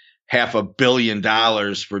like $500 million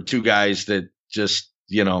for two guys that just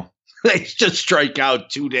they just strike out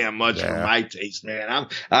too damn much for my taste, man.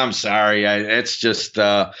 I'm sorry, it's just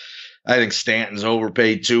I think Stanton's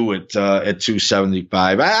overpaid too at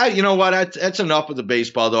 $275. You know what? That's enough of the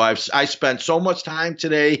baseball, though. I spent so much time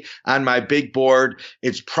today on my big board.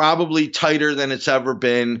 It's probably tighter than it's ever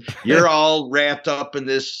been. You're all wrapped up in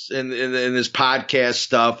this in this podcast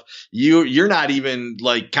stuff. You're not even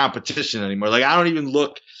like competition anymore. Like I don't even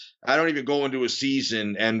go into a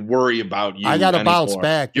season and worry about you. I got to bounce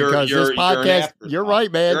back because this podcast. You're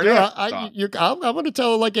right, man. I'm going to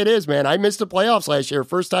tell it like it is, man. I missed the playoffs last year.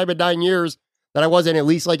 First time in 9 years that I wasn't at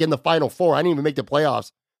least like in the Final Four. I didn't even make the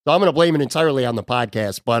playoffs, so I'm going to blame it entirely on the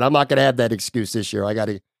podcast. But I'm not going to have that excuse this year. I got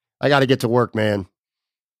to get to work, man.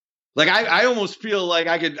 Like I almost feel like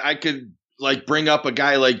I could like bring up a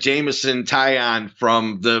guy like Jameson Taillon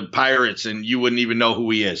from the Pirates, and you wouldn't even know who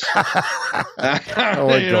he is. I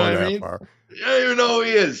wouldn't go that far. You don't even know who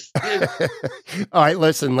he is. All right,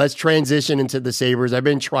 listen, let's transition into the Sabres. I've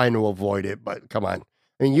been trying to avoid it, but come on.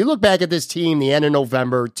 I mean, you look back at this team, the end of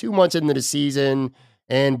November, 2 months into the season,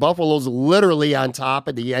 and Buffalo's literally on top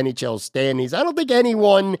of the NHL standings. I don't think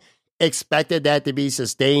anyone expected that to be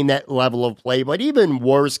sustained, that level of play, but even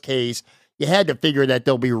worst case, you had to figure that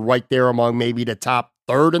they'll be right there among maybe the top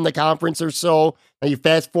third in the conference or so. Now you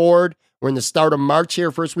fast forward, we're in the start of March here,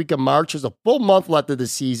 first week of March. There's a full month left of the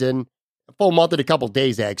season, a full month and a couple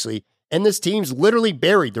days actually, and this team's literally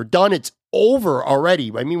buried. They're done. It's over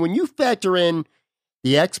already. I mean, when you factor in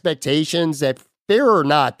the expectations that, fair or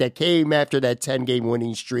not, that came after that 10-game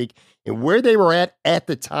winning streak and where they were at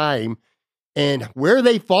the time and where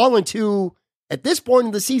they've fallen to at this point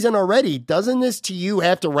in the season already, doesn't this to you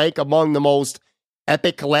have to rank among the most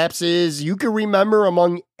epic collapses you can remember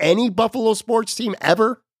among any Buffalo sports team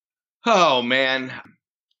ever? Oh, man.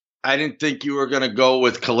 I didn't think you were going to go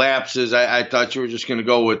with collapses. I thought you were just going to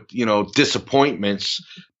go with, disappointments.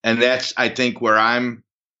 And that's, I think, where I'm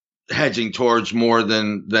hedging towards more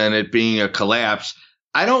than it being a collapse.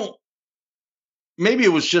 maybe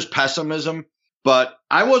it was just pessimism, but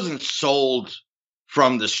I wasn't sold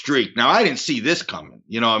from the streak. Now, I didn't see this coming.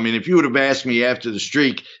 I mean, if you would have asked me after the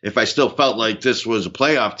streak if I still felt like this was a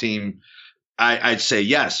playoff team, I'd say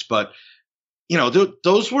yes. But,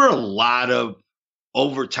 those were a lot of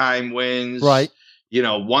overtime wins. Right.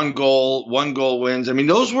 One goal wins. I mean,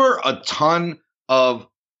 those were a ton of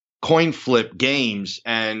coin flip games.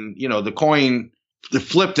 And, the coin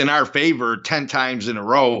flipped in our favor 10 times in a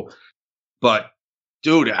row. But,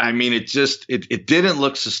 dude, I mean, it didn't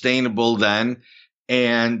look sustainable then.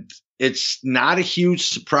 And it's not a huge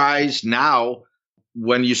surprise now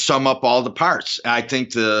when you sum up all the parts. I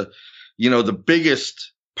think the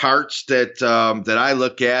biggest parts that I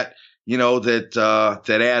look at,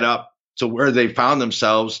 that add up to where they found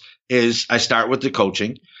themselves is I start with the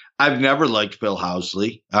coaching. I've never liked Phil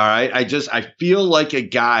Housley. All right. I feel like a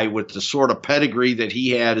guy with the sort of pedigree that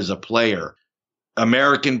he had as a player,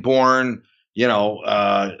 American born,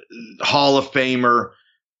 Hall of Famer,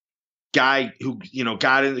 guy who,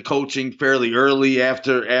 got into coaching fairly early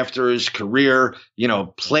after his career,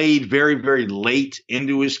 played very, very late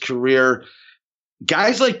into his career.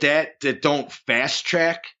 Guys like that don't fast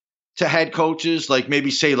track to head coaches, like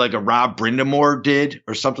maybe say like a Rob Brindamore did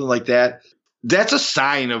or something like that. That's a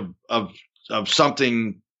sign of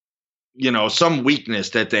something, some weakness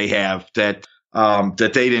that they have that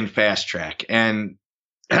they didn't fast track. And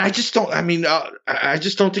I just don't, I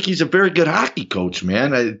just don't think he's a very good hockey coach,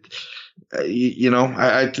 man.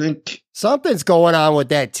 I think something's going on with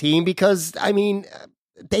that team because,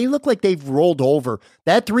 they look like they've rolled over.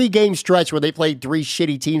 That 3-game stretch where they played 3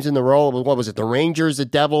 shitty teams in the row, what was it, the Rangers, the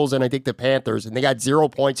Devils, and I think the Panthers, and they got 0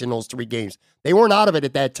 points in those 3 games. They weren't out of it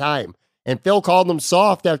at that time. And Phil called them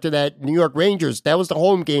soft after that New York Rangers. That was the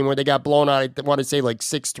home game where they got blown out, I want to say like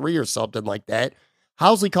 6-3 or something like that.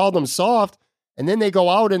 Housley called them soft, and then they go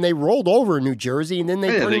out and they rolled over in New Jersey, and then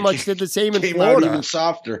they pretty much did the same in Florida. Out even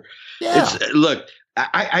softer. Yeah. Look,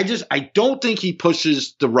 I don't think he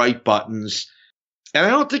pushes the right buttons. And I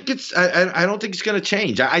don't think it's going to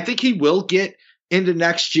change. I think he will get into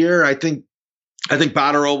next year. I think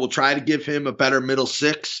Botterill will try to give him a better middle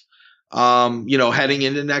six, heading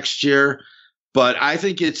into next year. But I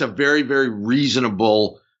think it's a very, very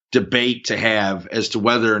reasonable debate to have as to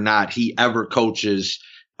whether or not he ever coaches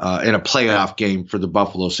in a playoff game for the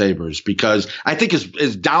Buffalo Sabres, because I think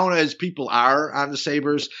as down as people are on the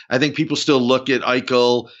Sabres, I think people still look at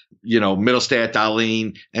Eichel, Middlestat,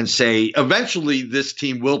 Dahlin, and say eventually this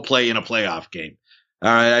team will play in a playoff game.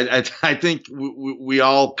 All right. I think we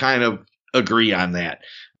all kind of agree on that.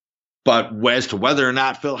 But as to whether or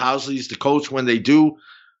not Phil Housley is the coach when they do,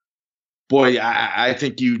 boy, I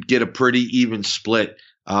think you'd get a pretty even split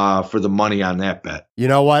for the money on that bet. You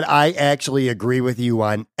know what? I actually agree with you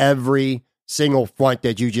on every single front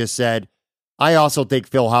that you just said. I also think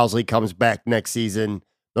Phil Housley comes back next season,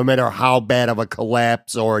 no matter how bad of a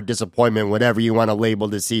collapse or a disappointment, whatever you want to label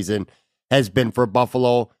this season has been for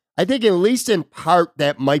Buffalo. I think at least in part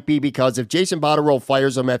that might be because if Jason Botterill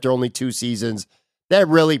fires him after only 2 seasons, that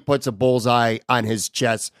really puts a bullseye on his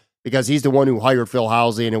chest because he's the one who hired Phil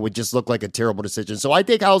Housley and it would just look like a terrible decision. So I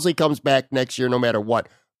think Housley comes back next year no matter what.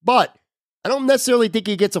 But I don't necessarily think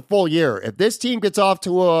he gets a full year. If this team gets off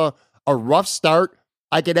to a rough start,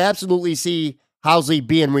 I could absolutely see Housley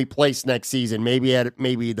being replaced next season, maybe at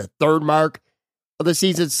the 3rd mark of the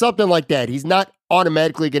season, something like that. He's not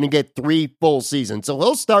automatically going to get 3 full seasons. So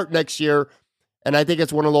he'll start next year, and I think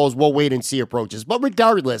it's one of those we'll wait and see approaches. But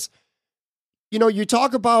regardless, you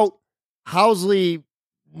talk about Housley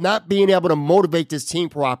not being able to motivate this team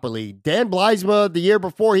properly. Dan Blyzma, the year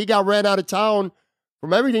before, he got ran out of town.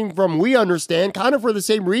 From everything from we understand, kind of for the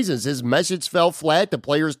same reasons. His message fell flat. The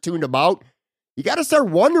players tuned him out. You got to start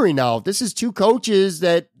wondering now, if this is 2 coaches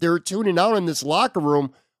that they're tuning out in this locker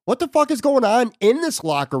room, what the fuck is going on in this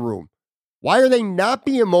locker room? Why are they not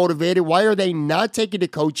being motivated? Why are they not taking the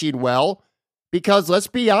coaching well? Because let's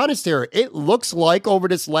be honest here, it looks like over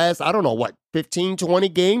this last, 15, 20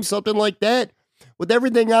 games, something like that, with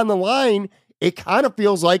everything on the line, it kind of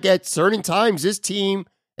feels like at certain times this team,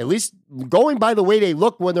 at least going by the way they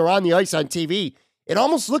look when they're on the ice on TV, it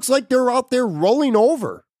almost looks like they're out there rolling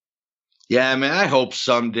over. Yeah, man, I hope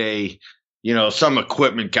someday, some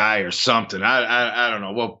equipment guy or something, I don't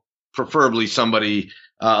know, well, preferably somebody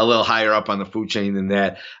a little higher up on the food chain than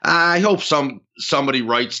that. I hope somebody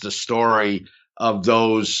writes the story of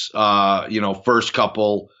those, first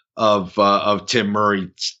couple of Tim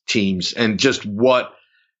Murray's teams and just what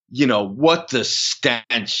the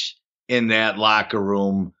stench in that locker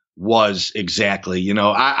room was exactly.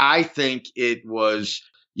 I think it was,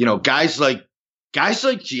 guys like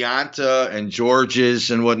Gianta and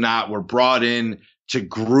Georges and whatnot were brought in to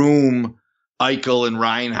groom Eichel and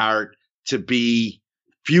Reinhart to be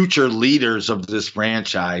future leaders of this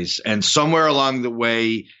franchise. And somewhere along the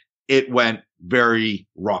way, it went very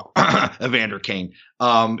wrong. Evander Kane.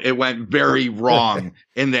 It went very wrong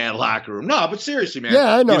in that locker room. No, but seriously, man.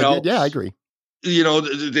 Yeah, I know. I agree.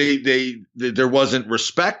 There wasn't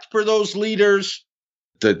respect for those leaders.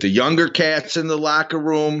 The younger cats in the locker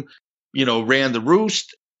room, ran the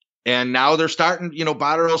roost. And now they're starting,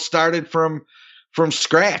 Botterill started from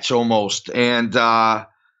scratch almost. And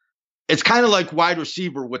it's kind of like wide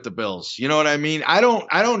receiver with the Bills. You know what I mean? I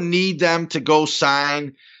don't need them to go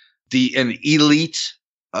sign an elite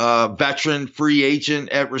veteran free agent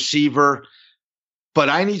at receiver, but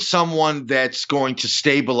I need someone that's going to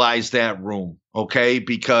stabilize that room, okay?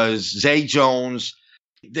 Because Zay Jones,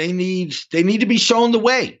 they need to be shown the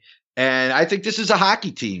way. And I think this is a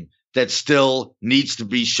hockey team that still needs to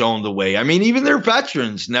be shown the way. I mean, even their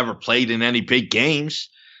veterans never played in any big games.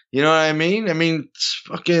 You know what I mean? I mean,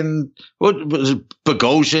 fucking what was it,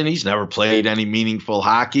 Bogosian? He's never played any meaningful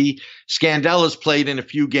hockey. Scandella's played in a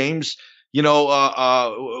few games,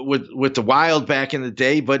 with the Wild back in the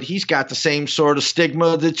day, but he's got the same sort of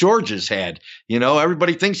stigma that George has had.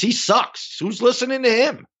 Everybody thinks he sucks. Who's listening to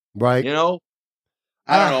him? Right. I don't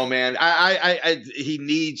know, man. He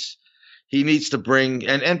needs to bring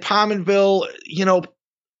and Pominville,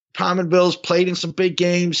 Pominville's played in some big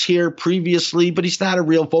games here previously, but he's not a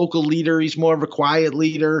real vocal leader. He's more of a quiet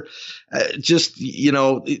leader. They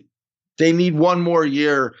need one more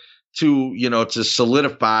year to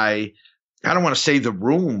solidify. I don't want to say the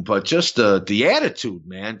room, but just the attitude,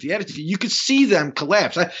 man. The attitude. You could see them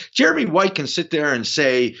collapse. Jeremy White can sit there and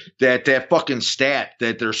say that fucking stat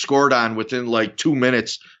that they're scored on within like 2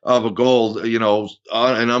 minutes of a goal,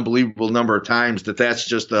 an unbelievable number of times, that's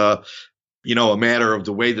just a matter of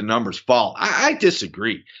the way the numbers fall. I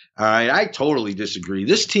disagree. All right. I totally disagree.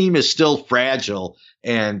 This team is still fragile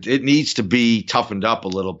and it needs to be toughened up a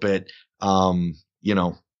little bit.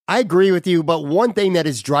 I agree with you, but one thing that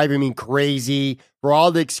is driving me crazy for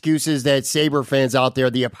all the excuses that Sabre fans out there,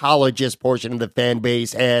 the apologist portion of the fan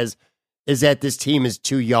base has, is that this team is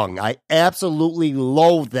too young. I absolutely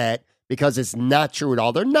loathe that because it's not true at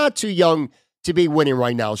all. They're not too young to be winning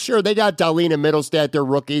right now. Sure, they got Dahlin and Middlestat, they're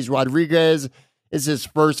rookies. Rodriguez is his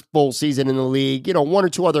first full season in the league. One or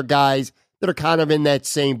two other guys that are kind of in that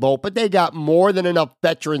same boat, but they got more than enough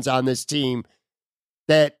veterans on this team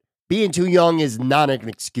that being too young is not an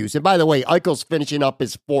excuse. And by the way, Eichel's finishing up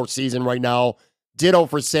his fourth season right now. Ditto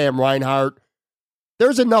for Sam Reinhart.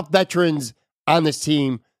 There's enough veterans on this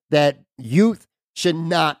team that youth should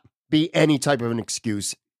not be any type of an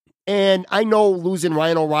excuse. And I know losing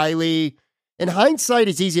Ryan O'Reilly, in hindsight,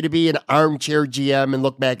 it's easy to be an armchair GM and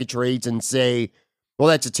look back at trades and say, well,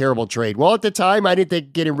 that's a terrible trade. Well, at the time, I didn't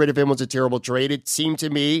think getting rid of him was a terrible trade. It seemed to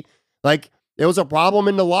me like there was a problem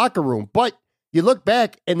in the locker room. But you look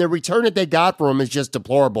back, and the return that they got for him is just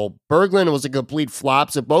deplorable. Berglund was a complete flop.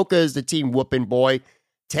 Saboka is the team whooping boy.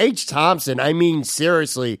 Tage Thompson, I mean,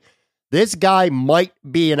 seriously, this guy might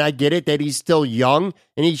be, and I get it that he's still young,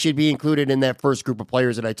 and he should be included in that first group of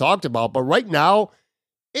players that I talked about. But right now,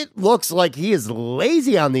 it looks like he is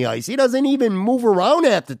lazy on the ice. He doesn't even move around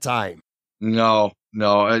half the time. No.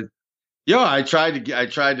 I tried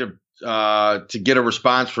to get a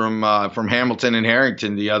response from Hamilton and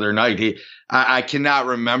Harrington the other night. I cannot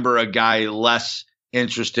remember a guy less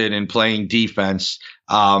interested in playing defense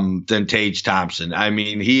than Tage Thompson. I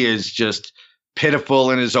mean, he is just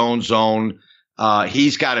pitiful in his own zone.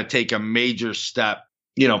 He's got to take a major step,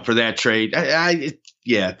 for that trade.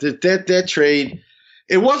 That trade.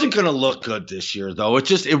 It wasn't going to look good this year, though.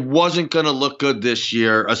 It wasn't going to look good this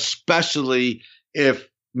year, especially if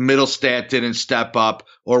Middlestat didn't step up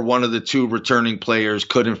or one of the two returning players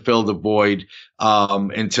couldn't fill the void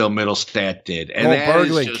until Middlestat did. And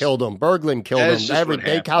Berglund killed him. Berglund killed him.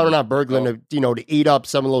 They counted on Berglund to eat up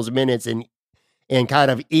some of those minutes and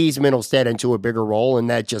kind of ease Middlestat into a bigger role.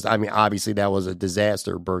 And obviously that was a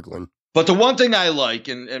disaster, Berglund. But the one thing I like,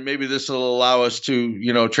 and maybe this will allow us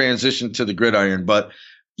to, transition to the gridiron, but,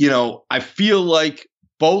 I feel like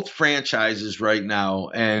both franchises right now,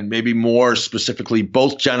 and maybe more specifically,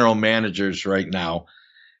 both general managers right now,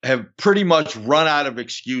 have pretty much run out of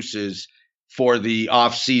excuses for the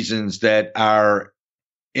off seasons that are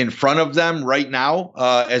in front of them right now,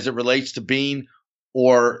 as it relates to Bean,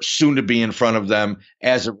 or soon to be in front of them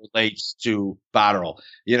as it relates to Botterill.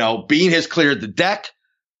 Bean has cleared the deck,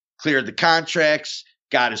 cleared the contracts,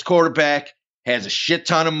 got his quarterback, has a shit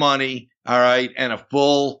ton of money, all right, and a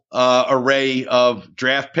full array of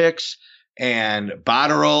draft picks. And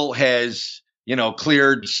Botterill has,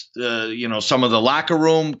 cleared, some of the locker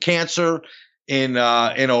room cancer. in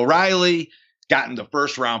O'Reilly, gotten the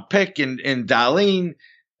first round pick in Darlene,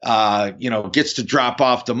 gets to drop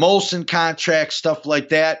off the Molson contract, stuff like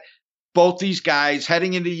that. Both these guys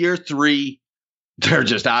heading into year 3, they're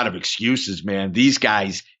just out of excuses, man. These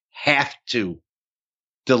guys have to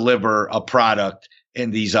deliver a product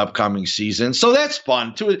in these upcoming seasons. So that's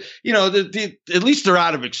fun too. At least they're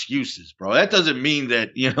out of excuses, bro. That doesn't mean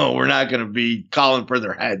that, we're not going to be calling for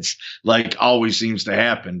their heads like always seems to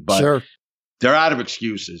happen, but sure. They're out of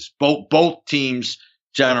excuses. Both teams'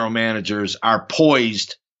 general managers are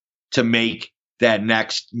poised to make that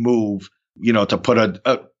next move, to put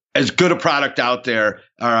as good a product out there,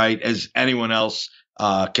 all right, as anyone else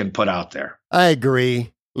can put out there. I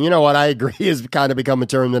agree. You know what? I agree has kind of become a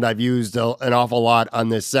term that I've used an awful lot on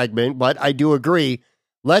this segment, but I do agree.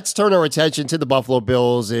 Let's turn our attention to the Buffalo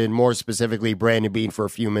Bills and more specifically Brandon Beane for a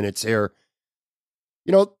few minutes here.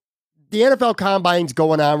 The NFL Combine's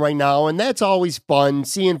going on right now, and that's always fun,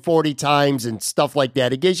 seeing 40 times and stuff like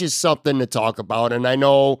that. It gives you something to talk about, and I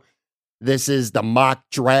know this is the mock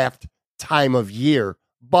draft time of year,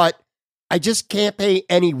 but I just can't pay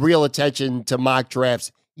any real attention to mock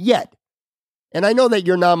drafts yet. And I know that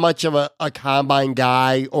you're not much of a combine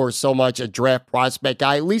guy or so much a draft prospect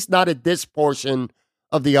guy, at least not at this portion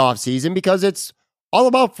of the offseason, because it's all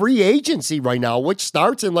about free agency right now, which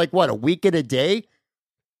starts in a week and a day?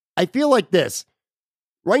 I feel like this.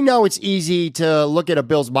 Right now, it's easy to look at a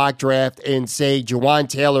Bills mock draft and say Jawan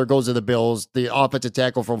Taylor goes to the Bills, the offensive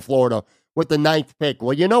tackle from Florida, with the 9th pick.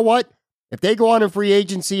 Well, you know what? If they go on in free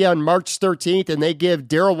agency on March 13th and they give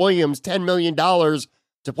Darrell Williams $10 million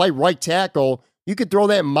to play right tackle, you could throw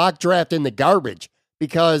that mock draft in the garbage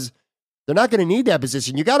because they're not going to need that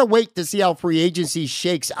position. You got to wait to see how free agency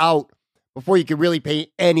shakes out before you can really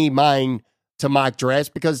pay any mind to mock drafts,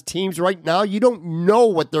 because teams right now, you don't know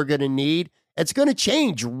what they're going to need. It's going to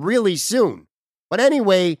change really soon. But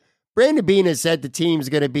anyway, Brandon Beane has said the team's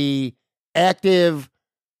going to be active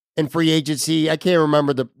in free agency. I can't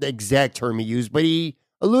remember the exact term he used, but he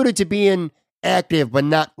alluded to being active but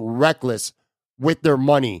not reckless with their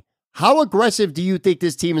money. How aggressive do you think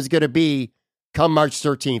this team is going to be come March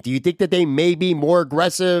 13th? Do you think that they may be more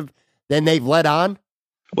aggressive than they've let on?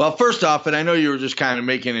 Well, first off, and I know you were just kind of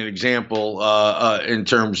making an example in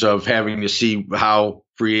terms of having to see how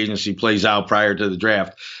free agency plays out prior to the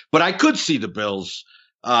draft, but I could see the Bills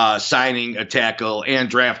signing a tackle and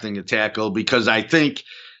drafting a tackle, because I think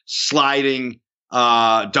sliding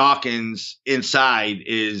Dawkins inside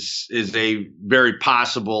is a very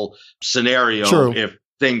possible scenario. True. If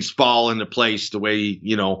things fall into place the way,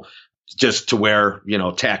 just to where,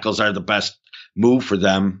 tackles are the best move for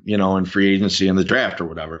them, in free agency and the draft or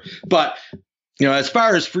whatever. But, as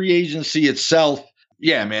far as free agency itself,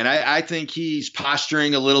 yeah, man, I think he's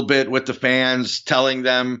posturing a little bit with the fans, telling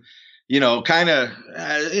them, kind of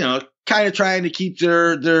trying to keep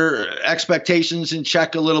their expectations in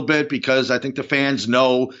check a little bit, because I think the fans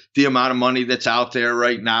know the amount of money that's out there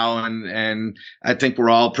right now. And I think we're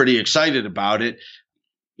all pretty excited about it,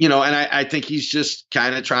 and I think he's just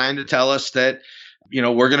kind of trying to tell us that,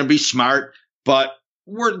 we're going to be smart, but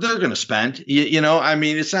they're going to spend,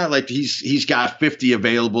 it's not like he's got 50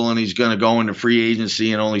 available and he's going to go into free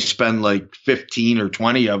agency and only spend like 15 or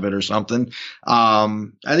 20 of it or something. I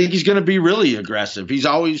think he's going to be really aggressive. He's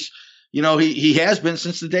always, he has been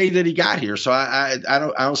since the day that he got here. So I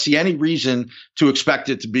don't see any reason to expect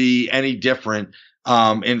it to be any different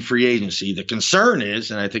in free agency. The concern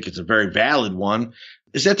is, and I think it's a very valid one,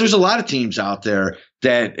 is that there's a lot of teams out there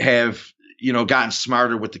that have, gotten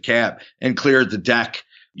smarter with the cap and cleared the deck,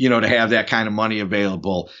 to have that kind of money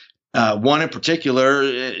available. One in particular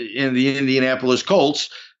in the Indianapolis Colts,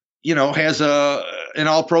 has an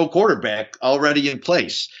all-pro quarterback already in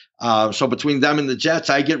place. So between them and the Jets,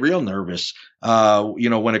 I get real nervous,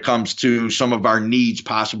 when it comes to some of our needs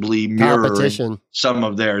possibly mirroring some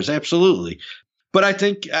of theirs. Absolutely. But I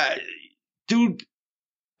think, dude,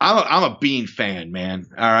 I'm a Beane fan, man.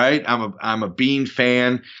 All right. I'm a Beane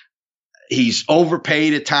fan. He's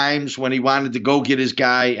overpaid at times when he wanted to go get his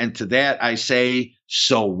guy. And to that, I say,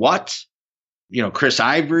 so what? Chris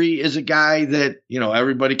Ivory is a guy that,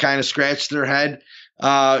 everybody kind of scratched their head,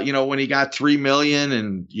 when he got $3 million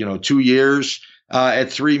and, 2 years at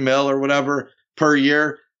 $3 million or whatever per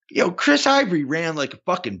year. Chris Ivory ran like a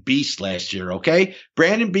fucking beast last year. Okay.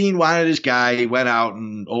 Brandon Beane wanted his guy. He went out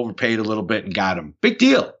and overpaid a little bit and got him. Big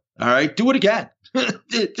deal. All right. Do it again.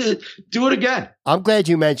 Do it again. I'm glad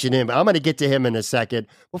you mentioned him. I'm going to get to him in a second.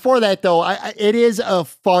 Before that, though, it is a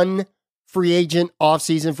fun free agent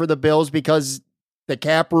offseason for the Bills because the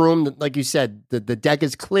cap room, like you said, the deck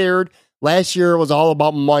is cleared. Last year was all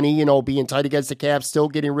about money, being tight against the cap, still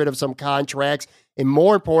getting rid of some contracts. And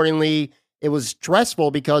more importantly, it was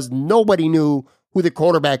stressful because nobody knew who the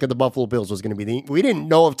quarterback of the Buffalo Bills was going to be. We didn't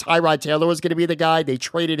know if Tyrod Taylor was going to be the guy. They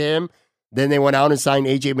traded him. Then they went out and signed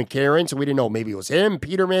A.J. McCarron, so we didn't know. Maybe it was him,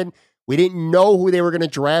 Peterman. We didn't know who they were going to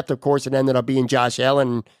draft. Of course, it ended up being Josh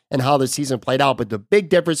Allen and how the season played out. But the big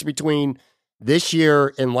difference between this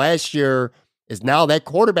year and last year is now that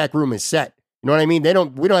quarterback room is set. You know what I mean?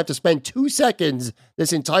 We don't have to spend 2 seconds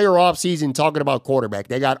this entire offseason talking about quarterback.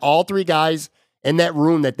 They got all 3 guys in that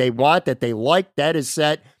room that they want, that they like. That is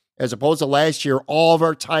set, as opposed to last year, all of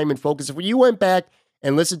our time and focus. If you went back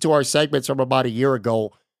and listened to our segments from about a year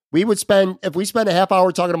ago, if we spent a half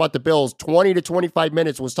hour talking about the Bills, 20 to 25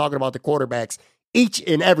 minutes was talking about the quarterbacks each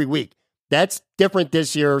and every week. That's different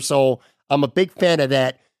this year, so I'm a big fan of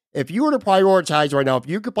that. If you were to prioritize right now, if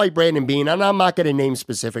you could play Brandon Beane, and I'm not going to name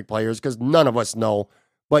specific players because none of us know,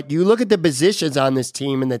 but you look at the positions on this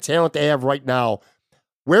team and the talent they have right now,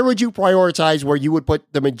 where would you prioritize where you would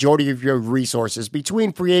put the majority of your resources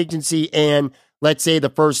between free agency and, let's say, the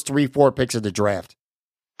first 3-4 picks of the draft?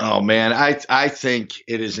 Oh, man, I think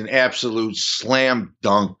it is an absolute slam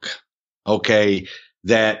dunk, okay,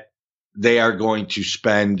 that they are going to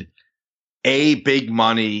spend A, big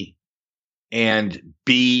money, and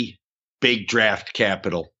B, big draft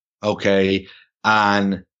capital, okay,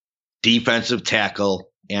 on defensive tackle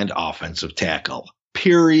and offensive tackle.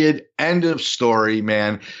 Period. End of story,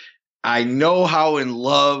 man. I know how in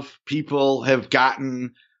love people have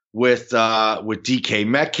gotten with DK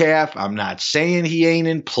Metcalf. I'm not saying he ain't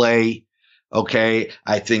in play, okay.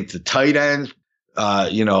 I think the tight end,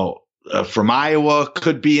 from Iowa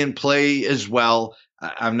could be in play as well.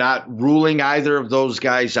 I'm not ruling either of those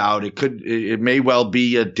guys out. It may well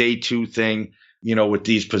be a day 2 thing, with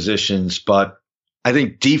these positions, but I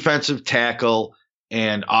think defensive tackle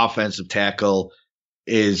and offensive tackle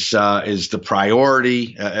is the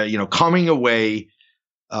priority, coming away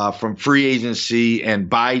from free agency and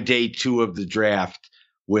by day 2 of the draft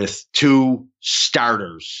with 2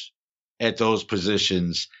 starters at those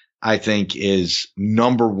positions, I think is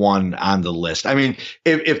number 1 on the list. I mean,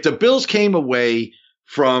 if the Bills came away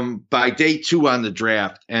from by day 2 on the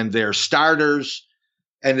draft and their starters,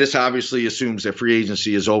 and this obviously assumes that free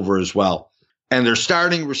agency is over as well, and their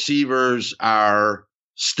starting receivers are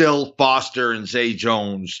still Foster and Zay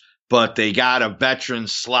Jones, but they got a veteran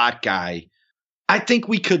slot guy, I think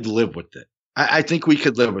we could live with it. I think we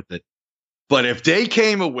could live with it. But if they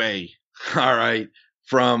came away, all right,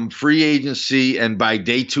 from free agency and by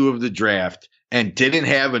day 2 of the draft and didn't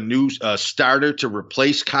have a new starter to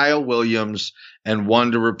replace Kyle Williams and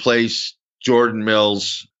one to replace Jordan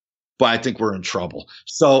Mills, but I think we're in trouble.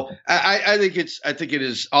 So I think it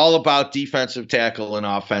is all about defensive tackle and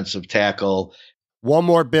offensive tackle. One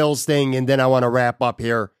more Bills thing, and then I want to wrap up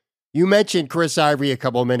here. You mentioned Chris Ivory a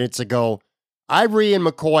couple of minutes ago. Ivory and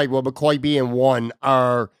McCoy, well, McCoy being one,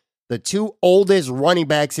 are the 2 oldest running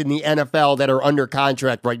backs in the NFL that are under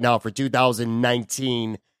contract right now for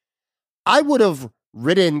 2019. I would have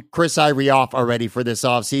written Chris Ivory off already for this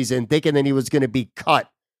offseason, thinking that he was going to be cut.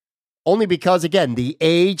 Only because, again, the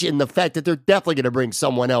age and the fact that they're definitely going to bring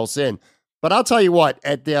someone else in. But I'll tell you what,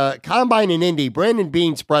 at the Combine in Indy, Brandon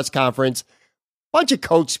Beane's press conference, bunch of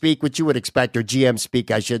coach speak, which you would expect, or GM speak,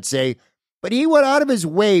 I should say. But he went out of his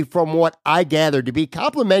way, from what I gathered, to be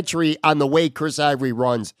complimentary on the way Chris Ivory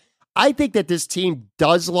runs. I think that this team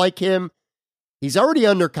does like him. He's already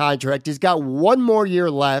under contract. He's got 1 more year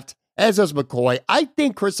left, as does McCoy. I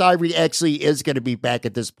think Chris Ivory actually is going to be back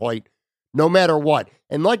at this point, no matter what.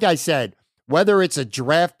 And like I said, whether it's a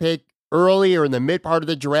draft pick early or in the mid part of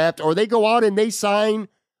the draft, or they go out and they sign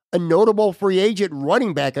a notable free agent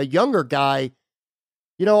running back, a younger guy,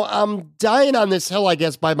 I'm dying on this hill, I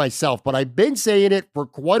guess, by myself, but I've been saying it for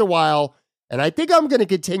quite a while, and I think I'm going to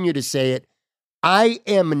continue to say it. I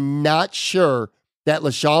am not sure that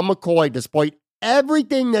LaShawn McCoy, despite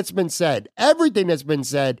everything that's been said,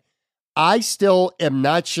 I still am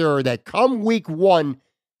not sure that come week 1,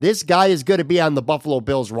 this guy is going to be on the Buffalo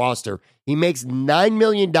Bills roster. He makes $9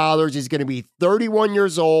 million. He's going to be 31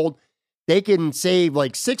 years old. They can save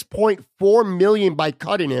like $6.4 million by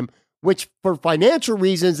cutting him, which for financial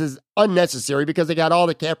reasons is unnecessary because they got all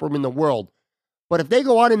the cap room in the world. But if they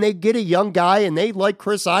go out and they get a young guy and they like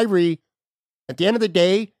Chris Ivory, at the end of the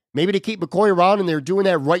day, maybe to keep McCoy around, and they're doing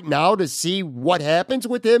that right now to see what happens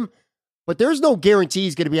with him. But there's no guarantee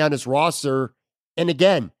he's going to be on this roster. And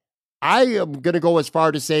again, I am going to go as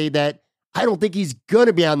far to say that I don't think he's going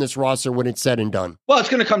to be on this roster when it's said and done. Well, it's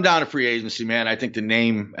going to come down to free agency, man. I think the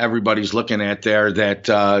name everybody's looking at there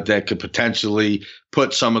that could potentially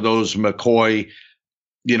put some of those McCoy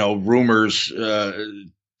rumors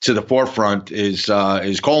to the forefront is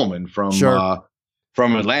Coleman from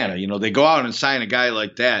Atlanta. They go out and sign a guy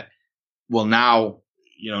like that. Well, now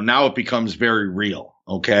it becomes very real.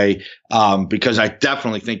 Okay. Because I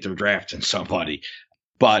definitely think they're drafting somebody,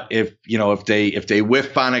 but if they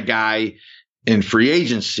whiff on a guy in free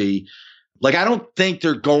agency, like, I don't think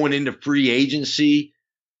they're going into free agency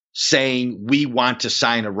saying we want to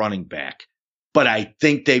sign a running back, but I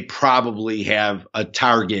think they probably have a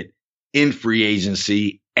target in free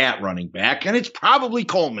agency at running back, and it's probably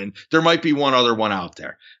Coleman. There might be one other one out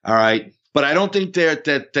there. All right. But I don't think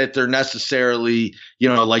that they're necessarily,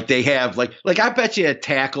 like they have like I bet you at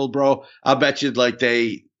tackle, bro. I'll bet you like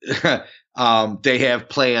they have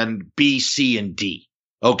plan B, C, and D.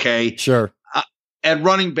 Okay. Sure. At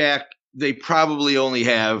running back, they probably only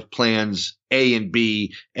have plans A and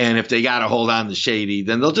B. And if they got to hold on to Shady,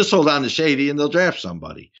 then they'll just hold on to Shady and they'll draft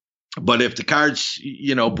somebody. But if the Cards,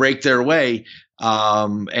 break their way,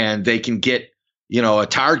 and they can get, a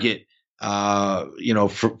target,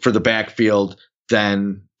 for the backfield,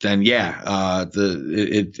 then yeah,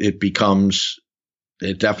 it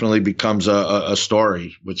definitely becomes a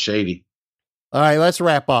story with Shady. All right, let's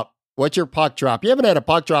wrap up. What's your puck drop? You haven't had a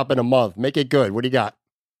puck drop in a month. Make it good. What do you got?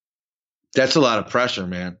 That's a lot of pressure,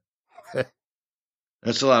 man.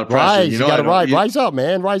 That's a lot of pressure. You got to rise up,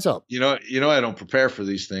 man. Rise up. I don't prepare for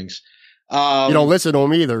these things. You don't listen to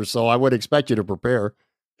them either, so I would expect you to prepare.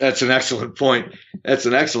 That's an excellent point.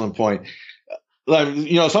 Sometimes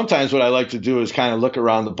what I like to do is kind of look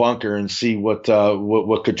around the bunker and see what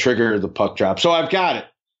could trigger the puck drop. So I've got it.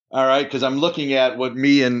 All right. Cause I'm looking at what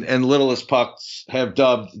me and Littlest Pucks have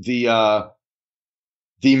dubbed the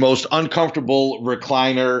most uncomfortable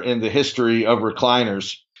recliner in the history of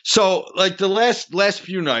recliners. So like the last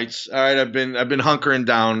few nights, all right, I've been hunkering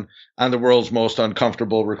down on the world's most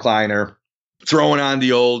uncomfortable recliner, throwing on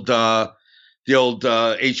the old HBO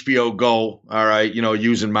Go, all right,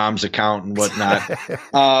 using mom's account and whatnot.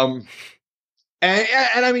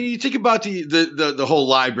 And I mean, you think about the whole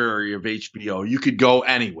library of HBO, you could go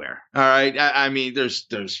anywhere. All right. I mean, there's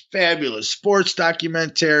fabulous sports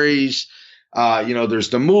documentaries. There's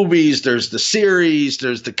the movies, there's the series,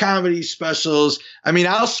 there's the comedy specials. I mean,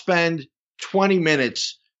 I'll spend 20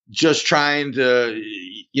 minutes just trying to,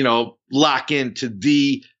 lock into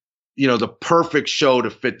the perfect show to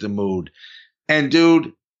fit the mood. And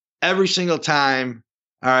dude, every single time,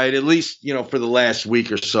 all right, at least, for the last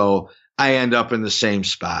week or so, I end up in the same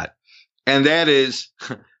spot. And that is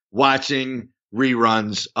watching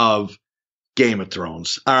reruns of Game of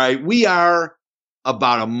Thrones. All right. We are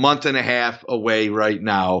about a month and a half away right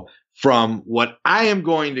now from what I am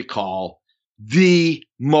going to call the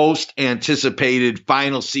most anticipated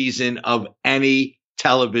final season of any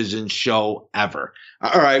television show ever.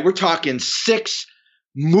 All right. We're talking 6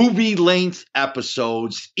 movie-length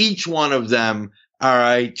episodes, each one of them, all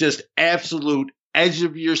right, just absolute edge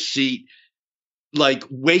of your seat, like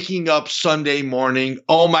waking up Sunday morning,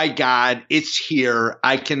 oh my God, it's here,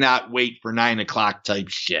 I cannot wait for 9 o'clock type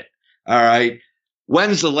shit, all right?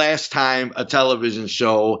 When's the last time a television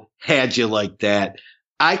show had you like that?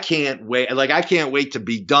 I can't wait. Like, I can't wait to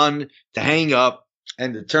be done, to hang up,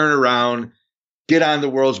 and to turn around, get on the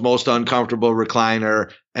world's most uncomfortable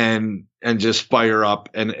recliner, and just fire up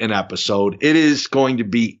an episode. It is going to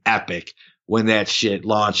be epic when that shit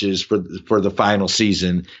launches for the final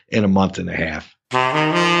season in a month and a half.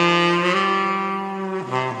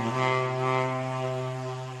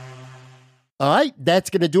 All right, that's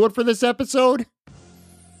going to do it for this episode.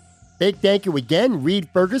 Big thank you again, Reid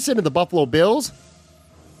Ferguson of the Buffalo Bills.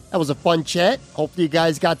 That was a fun chat. Hopefully you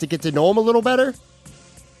guys got to get to know him a little better.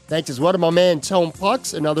 Thanks as well to my man, Tone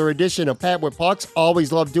Pucks, another edition of Pat with Pucks.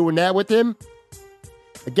 Always love doing that with him.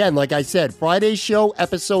 Again, like I said, Friday's show,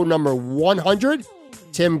 episode number 100.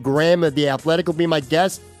 Tim Graham of The Athletic will be my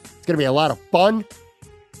guest. It's going to be a lot of fun.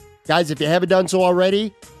 Guys, if you haven't done so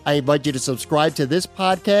already, I invite you to subscribe to this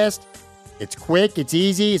podcast. It's quick, it's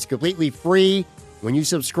easy, it's completely free. When you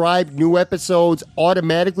subscribe, new episodes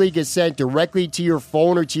automatically get sent directly to your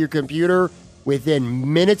phone or to your computer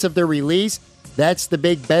within minutes of their release. That's the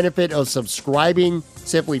big benefit of subscribing.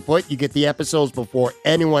 Simply put, you get the episodes before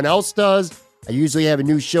anyone else does. I usually have a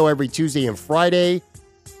new show every Tuesday and Friday.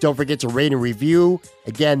 Don't forget to rate and review.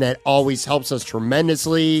 Again, that always helps us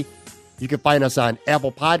tremendously. You can find us on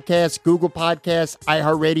Apple Podcasts, Google Podcasts,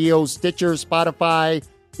 iHeartRadio, Stitcher, Spotify.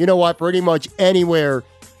 You know what? Pretty much anywhere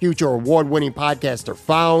future award-winning podcasts are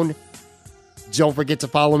found. Don't forget to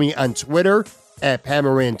follow me on Twitter at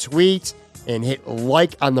PatMoranTweets and hit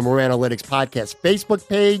like on the Moran Analytics Podcast Facebook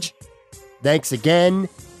page. Thanks again.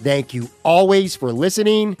 Thank you always for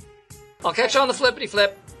listening. I'll catch you on the flippity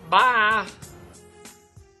flip. Bye.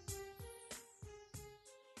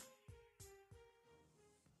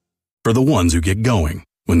 For the ones who get going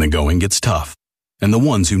when the going gets tough, and the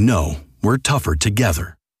ones who know we're tougher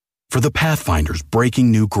together. For the Pathfinders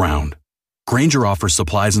breaking new ground, Grainger offers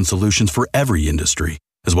supplies and solutions for every industry,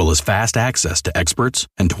 as well as fast access to experts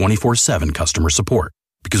and 24/7 customer support.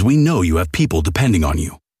 Because we know you have people depending on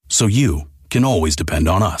you, so you can always depend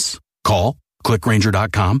on us. Call, click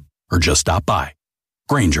Grainger.com, or just stop by.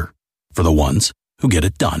 Grainger, for the ones who get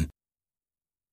it done.